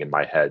translating in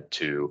my head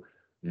to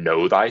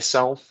know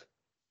thyself,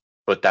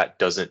 but that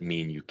doesn't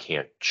mean you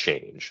can't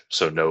change.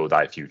 So know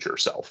thy future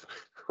self,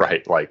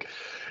 right? Like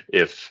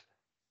if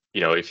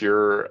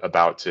you're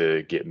about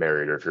to get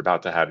married or if you're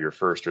about to have your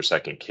first or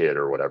second kid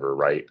or whatever,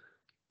 right?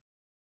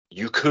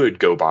 You could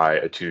go buy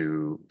a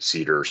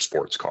 2-seater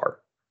sports car,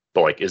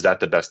 but like, is that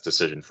the best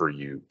decision for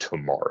you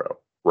tomorrow,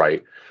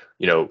 right?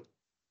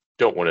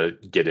 Don't want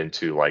to get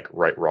into like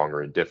right, wrong,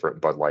 or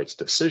indifferent Bud Light's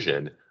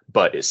decision,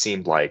 but it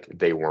seemed like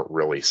they weren't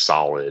really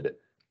solid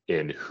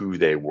in who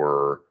they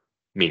were,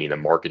 meaning the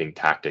marketing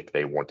tactic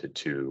they wanted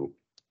to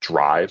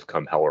drive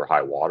come hell or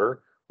high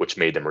water, which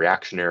made them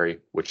reactionary,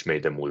 which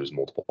made them lose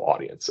multiple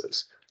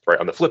audiences, right?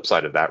 On the flip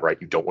side of that, right,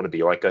 you don't want to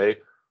be like a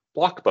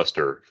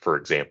Blockbuster, for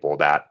example,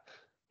 that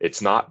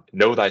it's not,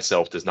 know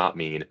thyself does not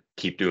mean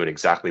keep doing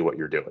exactly what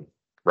you're doing,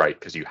 right?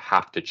 Because you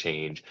have to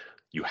change.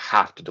 You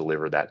have to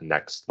deliver that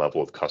next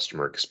level of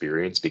customer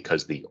experience,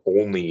 because the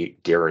only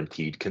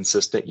guaranteed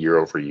consistent year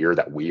over year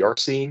that we are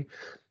seeing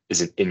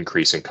is an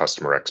increase in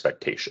customer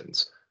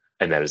expectations.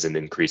 And that is an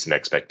increase in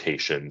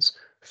expectations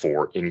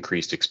for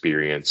increased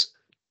experience,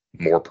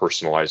 more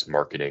personalized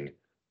marketing,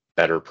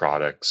 better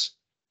products,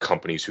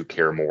 companies who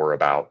care more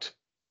about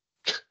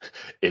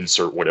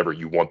insert whatever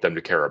you want them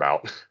to care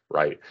about,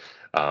 right?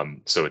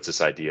 So it's this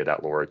idea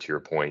that, Laura, to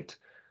your point,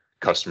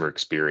 customer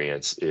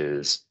experience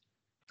is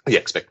the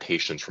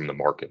expectations from the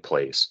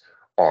marketplace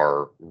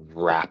are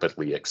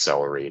rapidly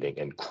accelerating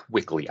and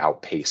quickly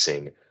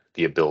outpacing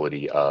the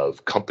ability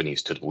of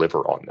companies to deliver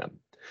on them.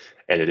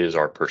 And it is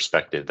our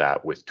perspective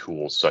that with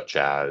tools such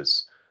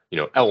as,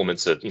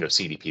 elements of,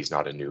 CDP is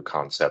not a new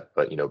concept,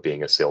 but,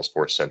 being a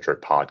Salesforce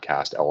centric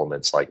podcast,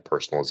 elements like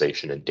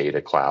personalization and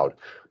data cloud,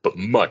 but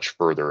much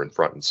further in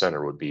front and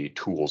center would be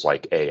tools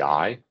like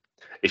AI.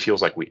 It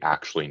feels like we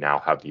actually now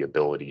have the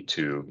ability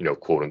to,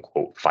 quote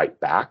unquote, fight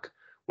back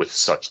with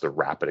such the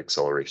rapid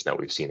acceleration that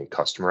we've seen in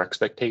customer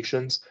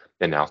expectations.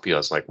 And now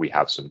feels like we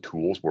have some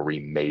tools where we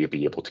may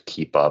be able to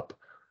keep up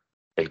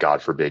and,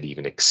 God forbid,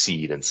 even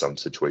exceed in some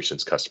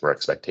situations customer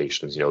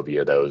expectations,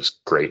 via those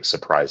great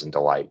surprise and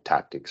delight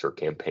tactics or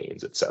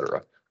campaigns, et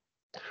cetera.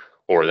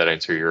 Or that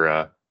answer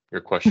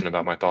your question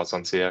about my thoughts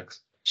on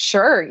CX?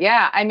 Sure.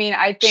 Yeah. I mean,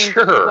 I think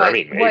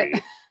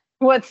maybe.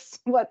 what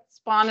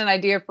spawned an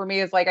idea for me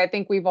is like, I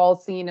think we've all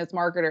seen as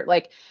marketers,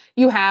 like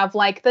you have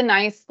like the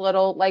nice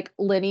little like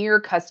linear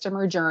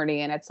customer journey.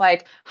 And it's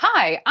like,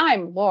 hi,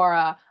 I'm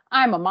Laura.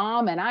 I'm a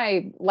mom and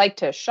I like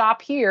to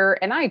shop here.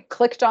 And I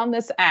clicked on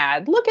this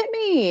ad. Look at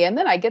me. And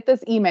then I get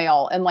this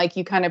email. And like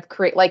you kind of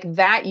create like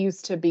that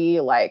used to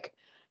be like,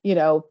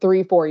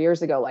 3-4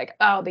 years ago, like,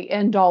 oh, the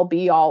end all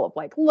be all of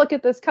like, look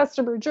at this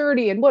customer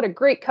journey and what a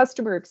great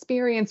customer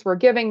experience we're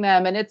giving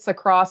them. And it's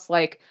across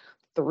like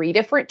 3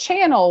 different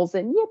channels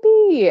and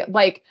yippee.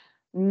 Like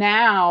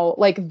now,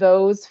 like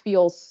those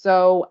feel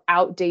so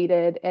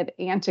outdated and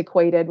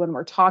antiquated when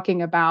we're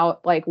talking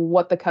about like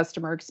what the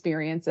customer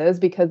experience is,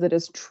 because it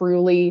is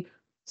truly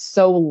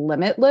so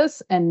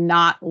limitless and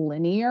not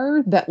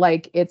linear that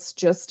like it's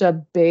just a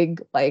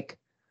big like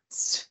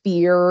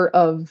sphere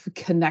of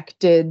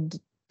connected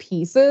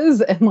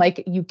pieces, and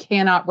like you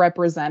cannot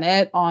represent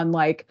it on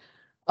like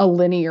a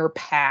linear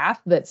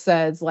path that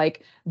says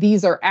like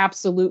these are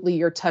absolutely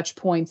your touch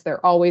points,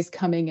 they're always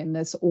coming in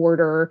this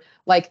order.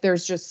 Like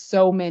there's just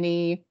so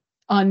many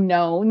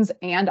unknowns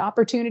and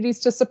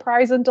opportunities to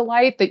surprise and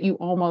delight that you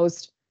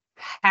almost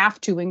have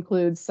to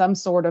include some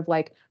sort of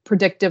like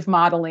predictive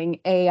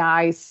modeling,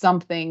 AI,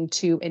 something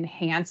to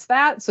enhance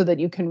that so that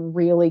you can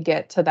really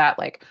get to that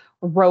like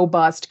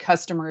robust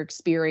customer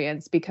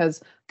experience,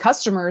 because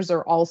customers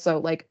are also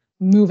like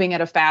moving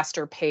at a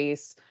faster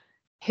pace,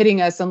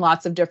 hitting us in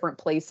lots of different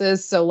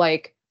places. So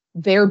like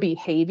their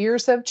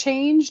behaviors have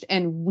changed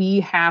and we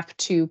have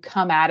to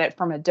come at it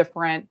from a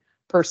different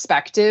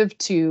perspective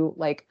to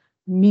like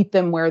meet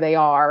them where they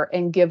are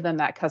and give them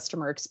that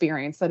customer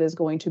experience that is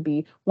going to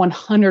be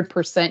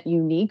 100%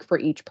 unique for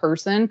each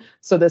person.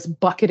 So this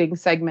bucketing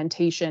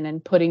segmentation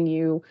and putting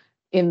you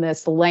in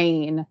this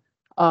lane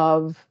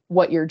of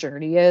what your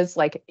journey is,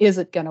 like, is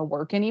it going to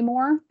work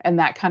anymore? And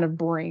that kind of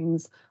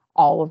brings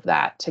all of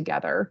that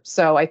together.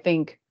 So I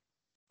think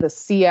the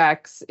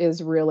CX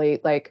is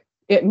really like,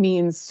 it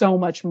means so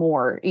much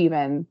more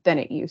even than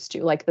it used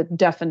to. Like the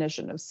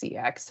definition of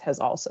CX has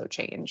also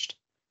changed.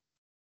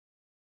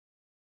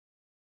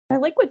 I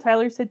like what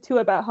Tyler said too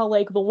about how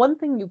like the one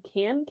thing you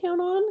can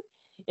count on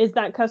is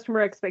that customer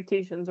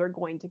expectations are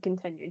going to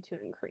continue to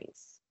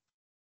increase.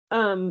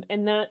 And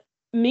that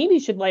maybe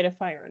should light a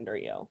fire under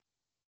you,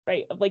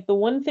 right? Like the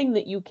one thing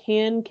that you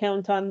can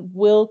count on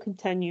will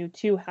continue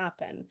to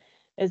happen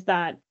is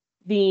that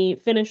the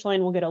finish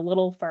line will get a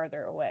little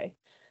farther away.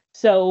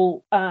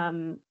 So,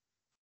 so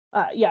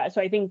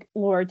I think,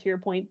 Laura, to your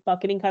point,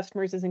 bucketing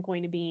customers isn't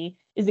going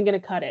to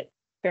cut it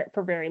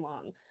for very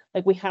long.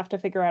 Like we have to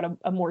figure out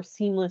a more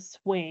seamless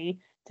way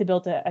to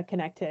build a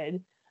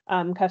connected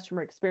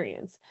customer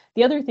experience.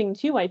 The other thing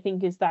too, I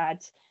think, is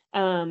that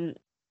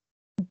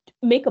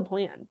make a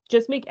plan.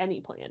 Just make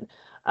any plan.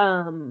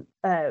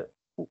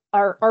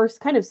 Our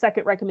kind of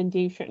second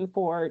recommendation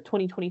for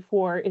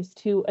 2024 is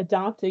to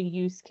adopt a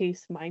use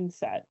case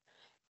mindset.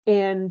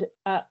 And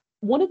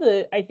one of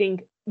the, I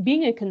think,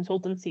 being a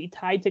consultancy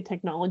tied to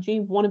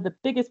technology, one of the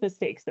biggest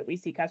mistakes that we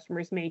see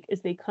customers make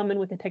is they come in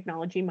with a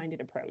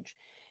technology-minded approach.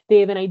 They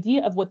have an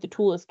idea of what the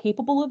tool is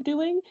capable of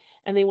doing,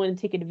 and they want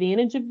to take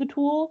advantage of the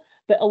tool.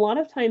 But a lot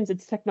of times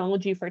it's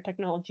technology for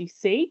technology's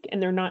sake,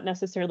 and they're not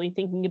necessarily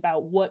thinking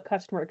about what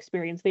customer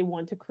experience they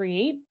want to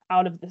create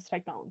out of this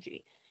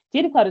technology.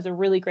 Data Cloud is a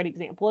really great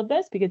example of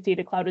this because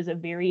Data Cloud is a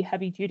very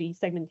heavy-duty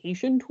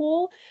segmentation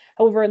tool.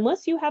 However,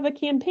 unless you have a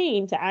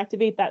campaign to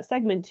activate that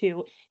segment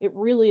to, it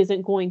really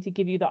isn't going to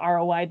give you the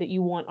ROI that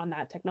you want on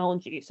that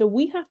technology. So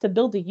we have to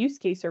build a use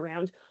case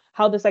around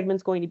how the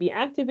segment's going to be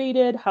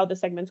activated, how the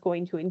segment's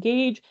going to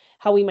engage,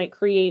 how we might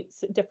create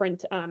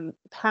different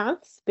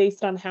paths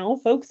based on how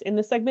folks in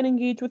the segment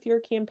engage with your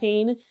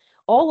campaign.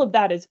 All of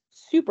that is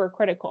super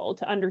critical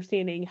to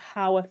understanding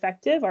how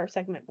effective our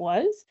segment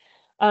was.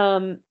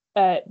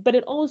 But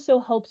it also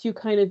helps you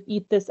kind of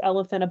eat this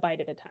elephant a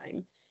bite at a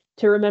time,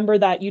 to remember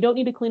that you don't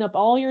need to clean up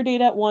all your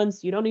data at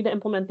once. You don't need to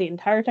implement the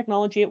entire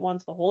technology at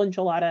once, the whole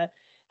enchilada.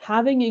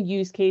 Having a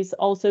use case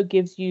also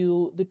gives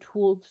you the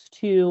tools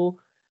to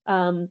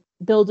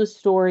build a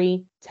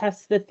story,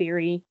 test the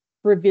theory,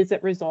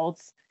 revisit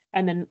results,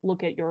 and then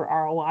look at your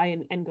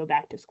ROI and go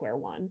back to square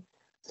one.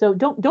 So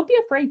don't be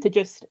afraid to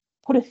just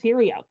put a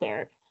theory out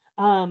there,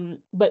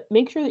 but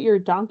make sure that you're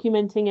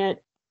documenting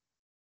it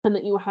and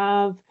that you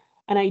have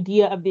an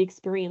idea of the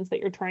experience that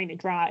you're trying to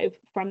drive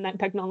from that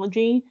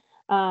technology.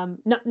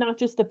 not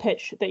just the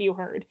pitch that you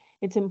heard.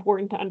 It's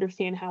important to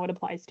understand how it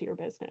applies to your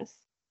business.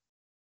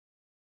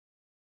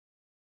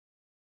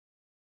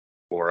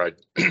 Or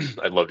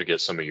I'd love to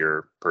get some of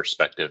your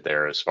perspective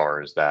there as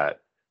far as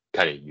that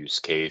kind of use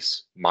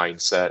case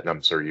mindset. And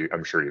I'm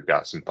sure you've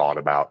got some thought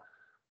about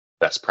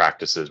best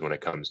practices when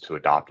it comes to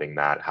adopting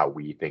that, how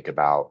we think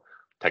about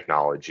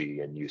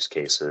technology and use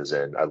cases.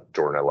 And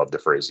Jordan, I love the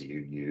phrase that you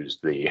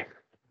used, the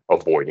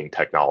avoiding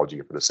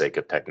technology for the sake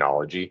of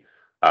technology.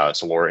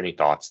 So Laura, any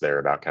thoughts there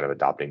about kind of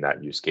adopting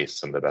that use case,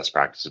 some of the best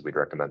practices we'd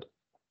recommend?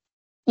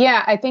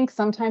 Yeah, I think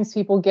sometimes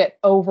people get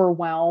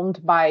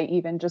overwhelmed by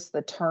even just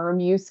the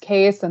term use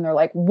case and they're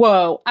like,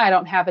 whoa, I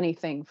don't have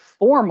anything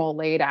formal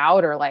laid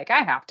out, or like I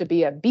have to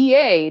be a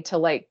BA to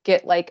like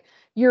get like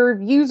your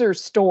user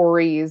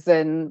stories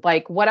and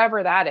like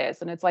whatever that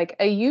is. And it's like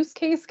a use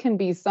case can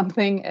be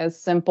something as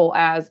simple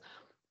as,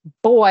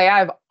 boy,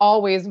 I've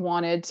always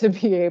wanted to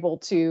be able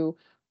to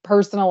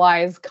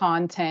personalize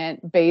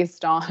content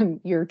based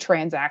on your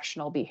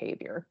transactional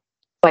behavior.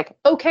 Like,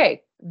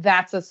 okay,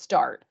 that's a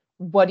start.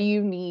 What do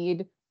you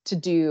need to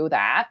do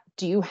that?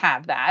 Do you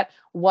have that?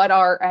 What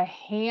are a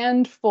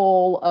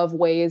handful of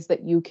ways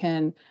that you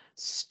can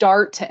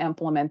start to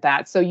implement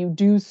that? So you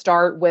do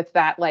start with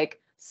that like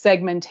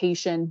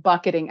segmentation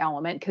bucketing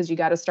element, because you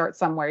got to start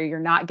somewhere. You're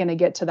not going to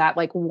get to that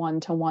like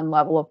one-to-one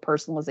level of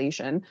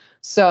personalization.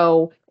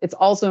 So it's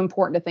also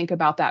important to think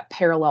about that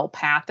parallel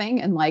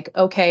pathing and like,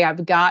 okay,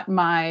 I've got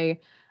my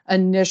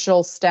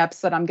initial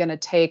steps that I'm going to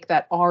take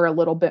that are a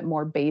little bit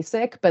more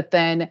basic, but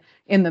then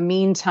in the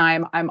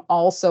meantime, I'm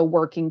also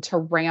working to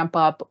ramp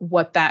up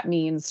what that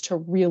means to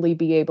really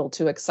be able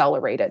to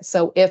accelerate it.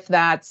 So if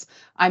that's,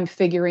 I'm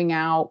figuring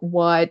out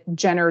what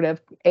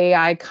generative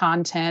AI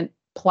content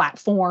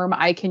platform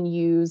I can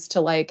use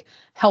to like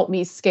help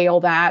me scale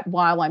that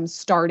while I'm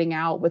starting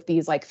out with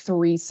these like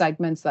 3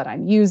 segments that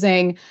I'm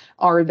using.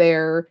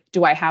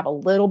 Do I have a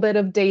little bit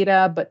of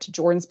data, but to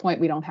Jordan's point,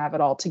 we don't have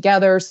it all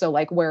together. So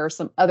like where are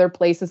some other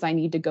places I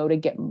need to go to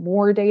get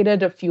more data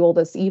to fuel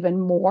this even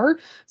more?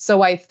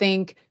 So I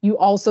think you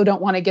also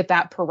don't want to get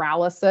that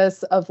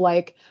paralysis of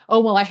like,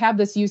 oh, well, I have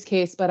this use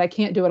case, but I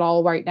can't do it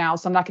all right now,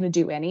 so I'm not going to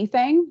do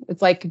anything.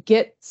 It's like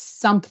get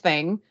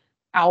something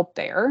out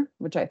there,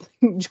 which I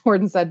think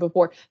Jordan said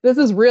before. This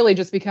is really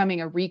just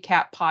becoming a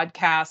recap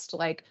podcast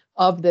like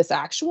of this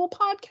actual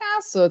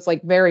podcast. So it's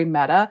like very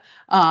meta.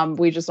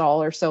 We just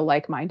all are so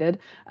like-minded.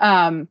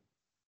 But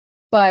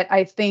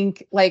I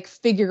think like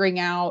figuring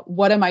out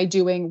what am I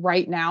doing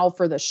right now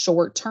for the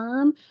short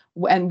term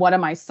and what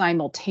am I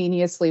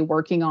simultaneously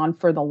working on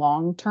for the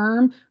long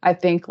term. I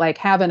think like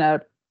having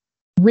a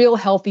real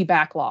healthy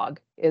backlog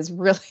is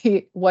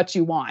really what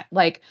you want.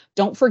 Like,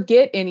 don't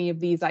forget any of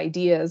these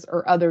ideas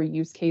or other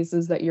use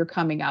cases that you're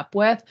coming up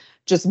with.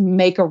 Just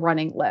make a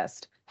running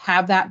list.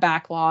 Have that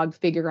backlog,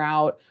 figure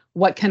out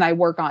what can I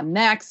work on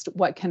next?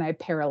 What can I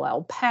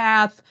parallel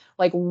path?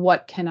 Like,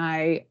 what can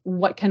I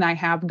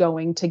have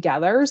going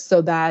together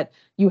so that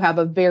you have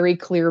a very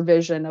clear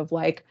vision of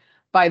like,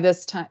 by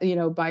this time,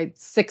 by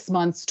 6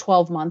 months,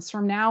 12 months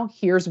from now,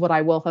 here's what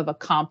I will have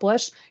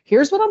accomplished.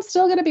 Here's what I'm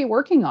still going to be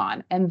working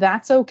on. And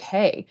that's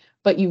okay.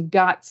 But you've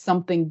got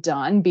something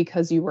done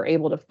because you were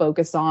able to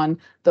focus on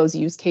those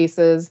use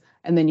cases.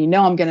 And then,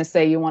 I'm going to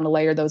say you want to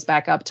layer those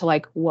back up to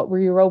like, what were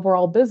your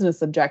overall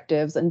business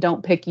objectives? And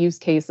don't pick use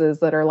cases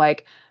that are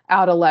like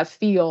out of left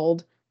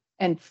field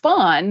and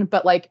fun,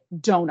 but like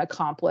don't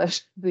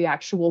accomplish the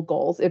actual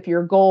goals. If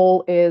your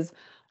goal is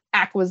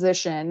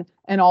acquisition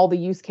and all the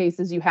use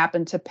cases you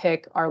happen to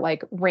pick are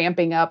like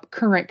ramping up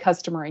current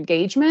customer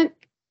engagement,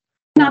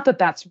 not that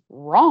that's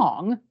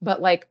wrong,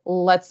 but like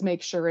let's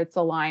make sure it's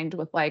aligned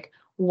with like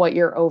what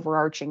your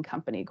overarching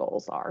company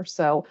goals are.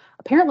 So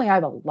apparently I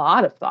have a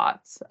lot of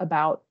thoughts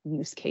about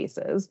use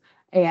cases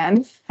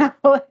and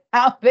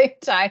how they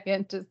tie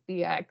into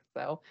CX.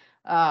 So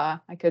I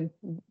could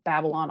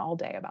babble on all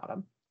day about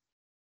them.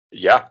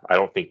 Yeah, I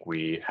don't think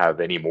we have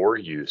any more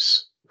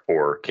use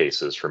for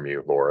cases from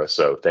you, Laura.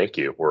 So thank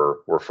you.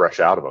 We're fresh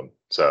out of them.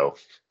 So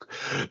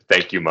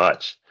thank you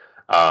much.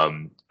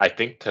 I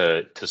think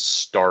to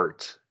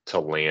start to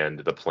land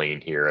the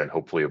plane here and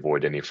hopefully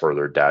avoid any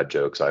further dad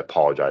jokes, I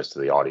apologize to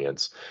the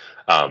audience.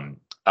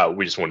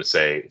 We just want to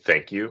say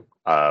thank you.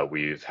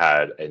 We've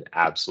had an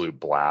absolute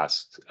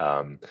blast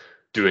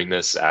doing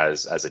this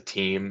as a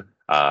team.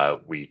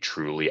 We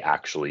truly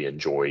actually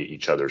enjoy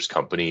each other's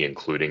company,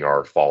 including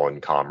our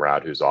fallen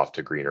comrade who's off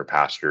to greener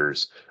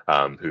pastures,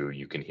 who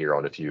you can hear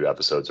on a few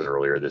episodes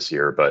earlier this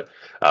year. But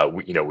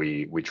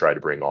we try to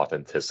bring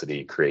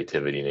authenticity,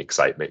 creativity, and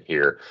excitement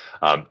here.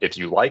 If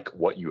you like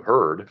what you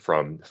heard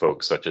from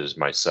folks such as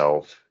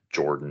myself,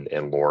 Jordan,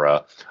 and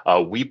Laura,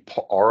 we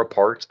are a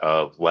part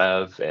of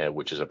Lev,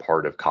 which is a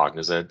part of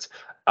Cognizant.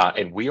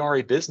 And we are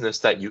a business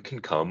that you can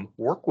come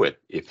work with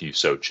if you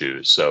so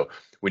choose. So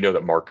we know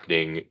that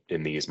marketing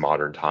in these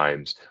modern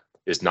times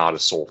is not a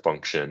sole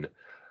function.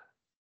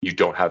 You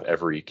don't have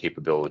every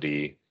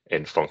capability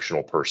and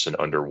functional person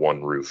under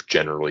one roof,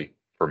 generally,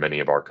 for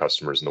many of our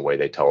customers in the way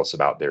they tell us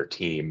about their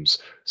teams.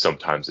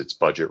 Sometimes it's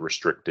budget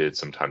restricted,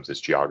 sometimes it's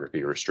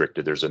geography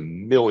restricted. There's a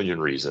million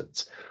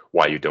reasons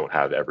why you don't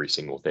have every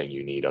single thing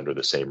you need under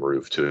the same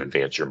roof to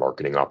advance your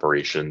marketing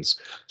operations,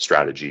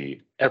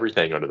 strategy,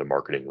 everything under the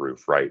marketing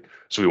roof, right?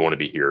 So we want to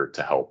be here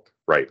to help,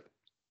 right?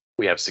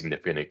 We have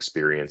significant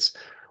experience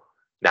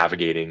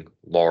navigating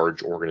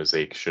large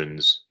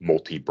organizations,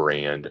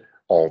 multi-brand,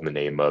 all in the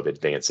name of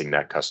advancing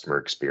that customer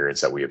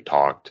experience that we have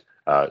talked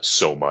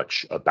so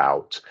much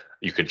about.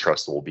 You can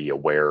trust that we'll be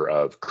aware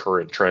of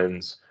current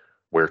trends,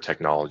 where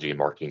technology and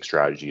marketing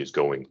strategy is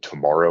going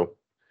tomorrow.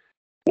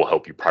 We'll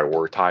help you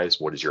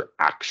prioritize what is your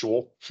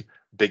actual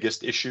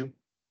biggest issue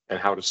and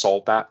how to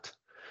solve that.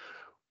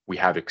 We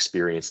have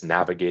experience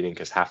navigating,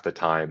 because half the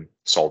time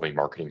solving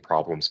marketing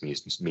problems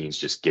means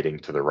just getting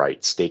to the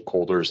right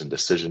stakeholders and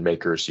decision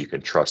makers. So you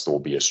can trust that we'll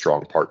be a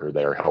strong partner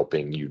there,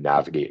 helping you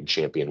navigate and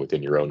champion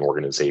within your own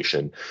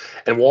organization.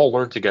 And we'll all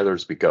learn together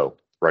as we go,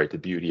 right? The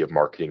beauty of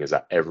marketing is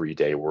that every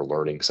day we're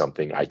learning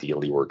something.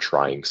 Ideally, we're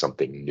trying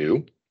something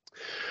new.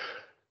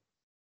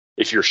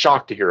 If you're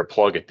shocked to hear a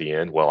plug at the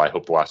end, well, I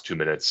hope the last 2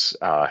 minutes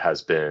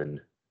has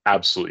been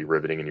absolutely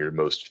riveting and your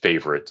most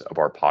favorite of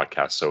our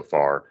podcast so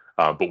far.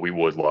 But we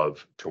would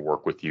love to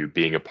work with you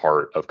being a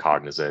part of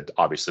Cognizant.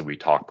 Obviously, we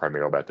talk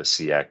primarily about the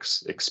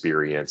CX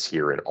experience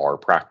here in our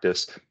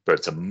practice, but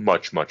it's a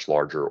much, much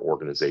larger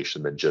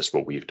organization than just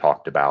what we've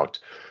talked about.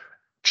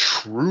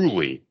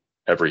 Truly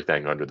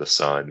everything under the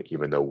sun,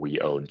 even though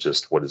we own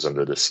just what is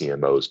under the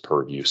CMO's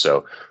purview.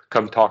 So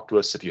come talk to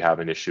us if you have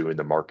an issue in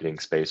the marketing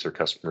space or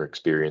customer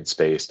experience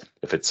space.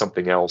 If it's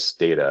something else,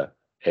 data,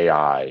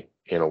 AI,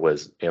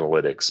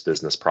 analytics,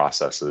 business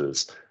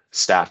processes,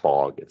 staff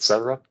aug,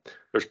 etc.,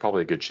 there's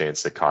probably a good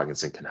chance that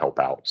Cognizant can help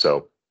out.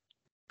 So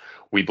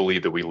we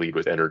believe that we lead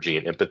with energy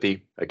and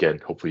empathy.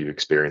 Again, hopefully you've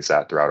experienced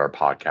that throughout our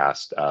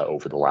podcast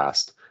over the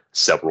last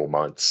several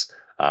months.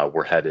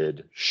 We're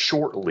headed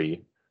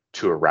shortly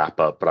to a wrap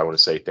up, but I want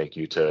to say thank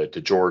you to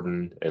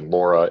Jordan and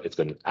Laura. It's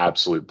been an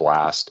absolute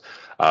blast.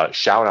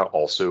 Shout out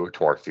also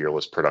to our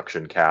fearless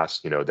production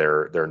cast. You know,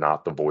 they're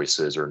not the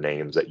voices or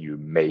names that you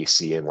may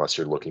see unless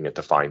you're looking at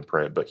the fine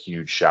print, but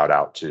huge shout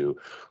out to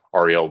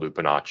Ariel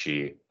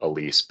Lupinacci,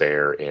 Elise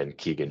Bear, and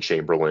Keegan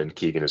Chamberlain.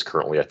 Keegan is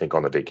currently, I think,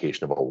 on the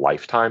vacation of a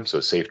lifetime. So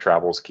safe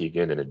travels,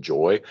 Keegan, and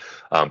enjoy.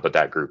 But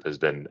that group has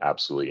been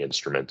absolutely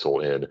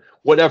instrumental in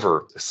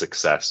whatever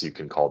success you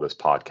can call this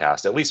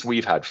podcast. At least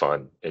we've had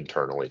fun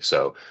internally.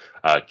 So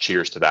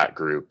cheers to that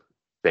group.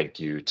 Thank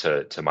you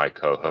to my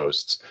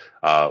co-hosts.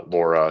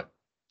 Laura,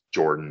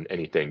 Jordan,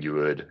 anything you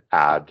would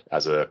add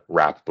as a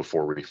wrap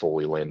before we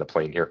fully land the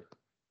plane here?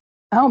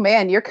 Oh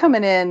man, you're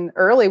coming in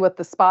early with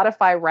the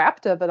Spotify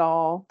Wrapped of it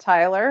all,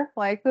 Tyler.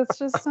 Like, that's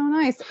just so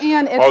nice.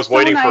 And it's I was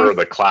waiting so for nice.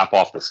 the clap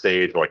off the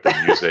stage, like the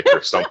music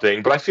or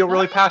something, but I feel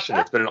really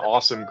passionate. It's been an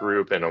awesome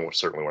group, and I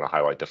certainly want to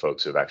highlight the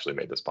folks who have actually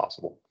made this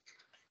possible.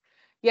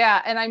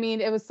 Yeah, and I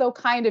mean, it was so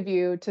kind of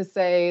you to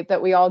say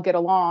that we all get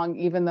along,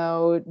 even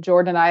though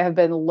Jordan and I have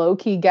been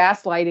low-key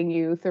gaslighting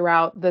you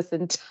throughout this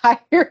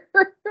entire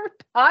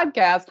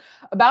podcast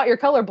about your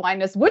color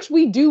blindness, which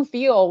we do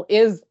feel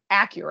is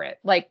accurate.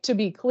 Like, to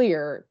be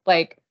clear,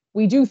 like,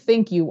 we do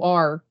think you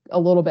are a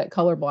little bit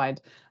colorblind.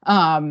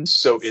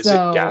 So is it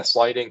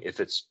gaslighting if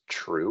it's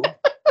true?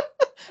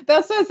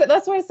 That's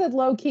why I said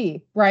low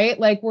key, right?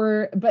 Like,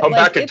 but come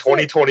like, back in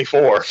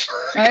 2024.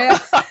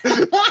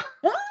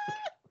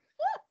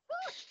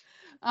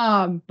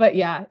 But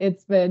yeah,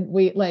 it's been,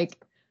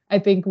 I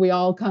think we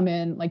all come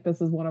in, like,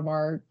 this is one of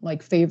our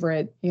like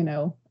favorite,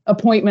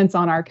 appointments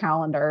on our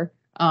calendar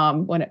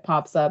when it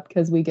pops up,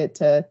 because we get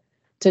to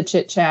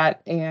chit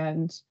chat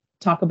and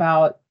talk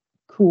about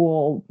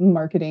cool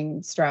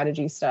marketing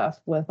strategy stuff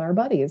with our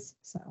buddies.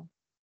 So,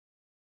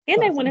 and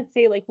awesome. I want to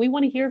say, like, we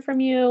want to hear from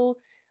you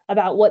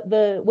about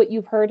what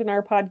you've heard in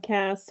our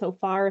podcast so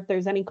far. If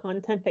there's any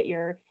content that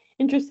you're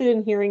interested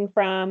in hearing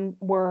from,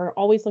 we're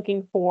always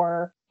looking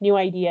for new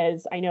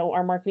ideas. I know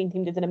our marketing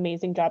team does an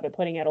amazing job at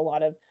putting out a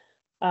lot of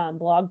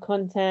blog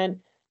content.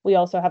 We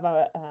also have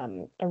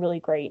a really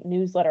great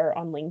newsletter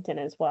on LinkedIn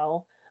as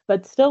well.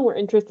 But still, we're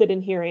interested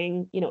in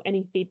hearing,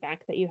 any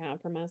feedback that you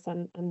have from us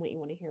on what you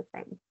want to hear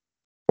from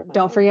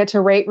Don't forget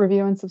to rate,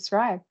 review, and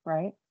subscribe,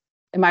 right?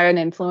 Am I an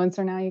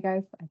influencer now, you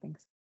guys? I think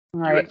so.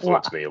 All right. You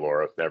influence me,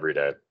 Laura, every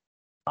day.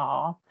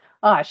 Aw,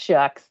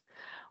 shucks.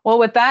 Well,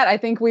 with that, I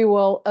think we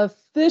will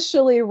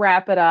officially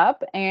wrap it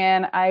up.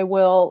 And I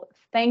will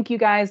thank you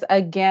guys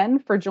again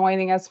for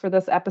joining us for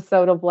this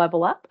episode of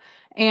Level Up.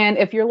 And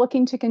if you're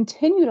looking to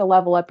continue to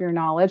level up your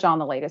knowledge on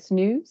the latest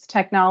news,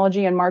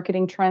 technology, and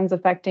marketing trends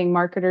affecting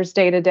marketers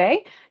day to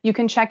day, you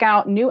can check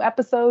out new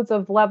episodes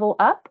of Level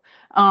Up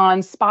on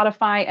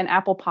Spotify and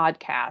Apple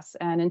Podcasts.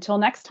 And until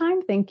next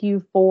time, thank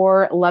you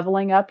for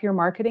leveling up your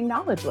marketing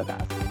knowledge with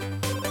us.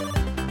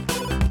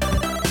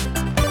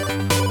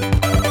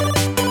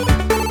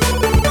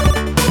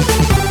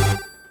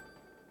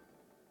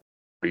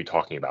 What are you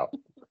talking about?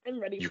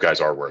 I'm ready. You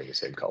guys are wearing the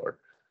same color.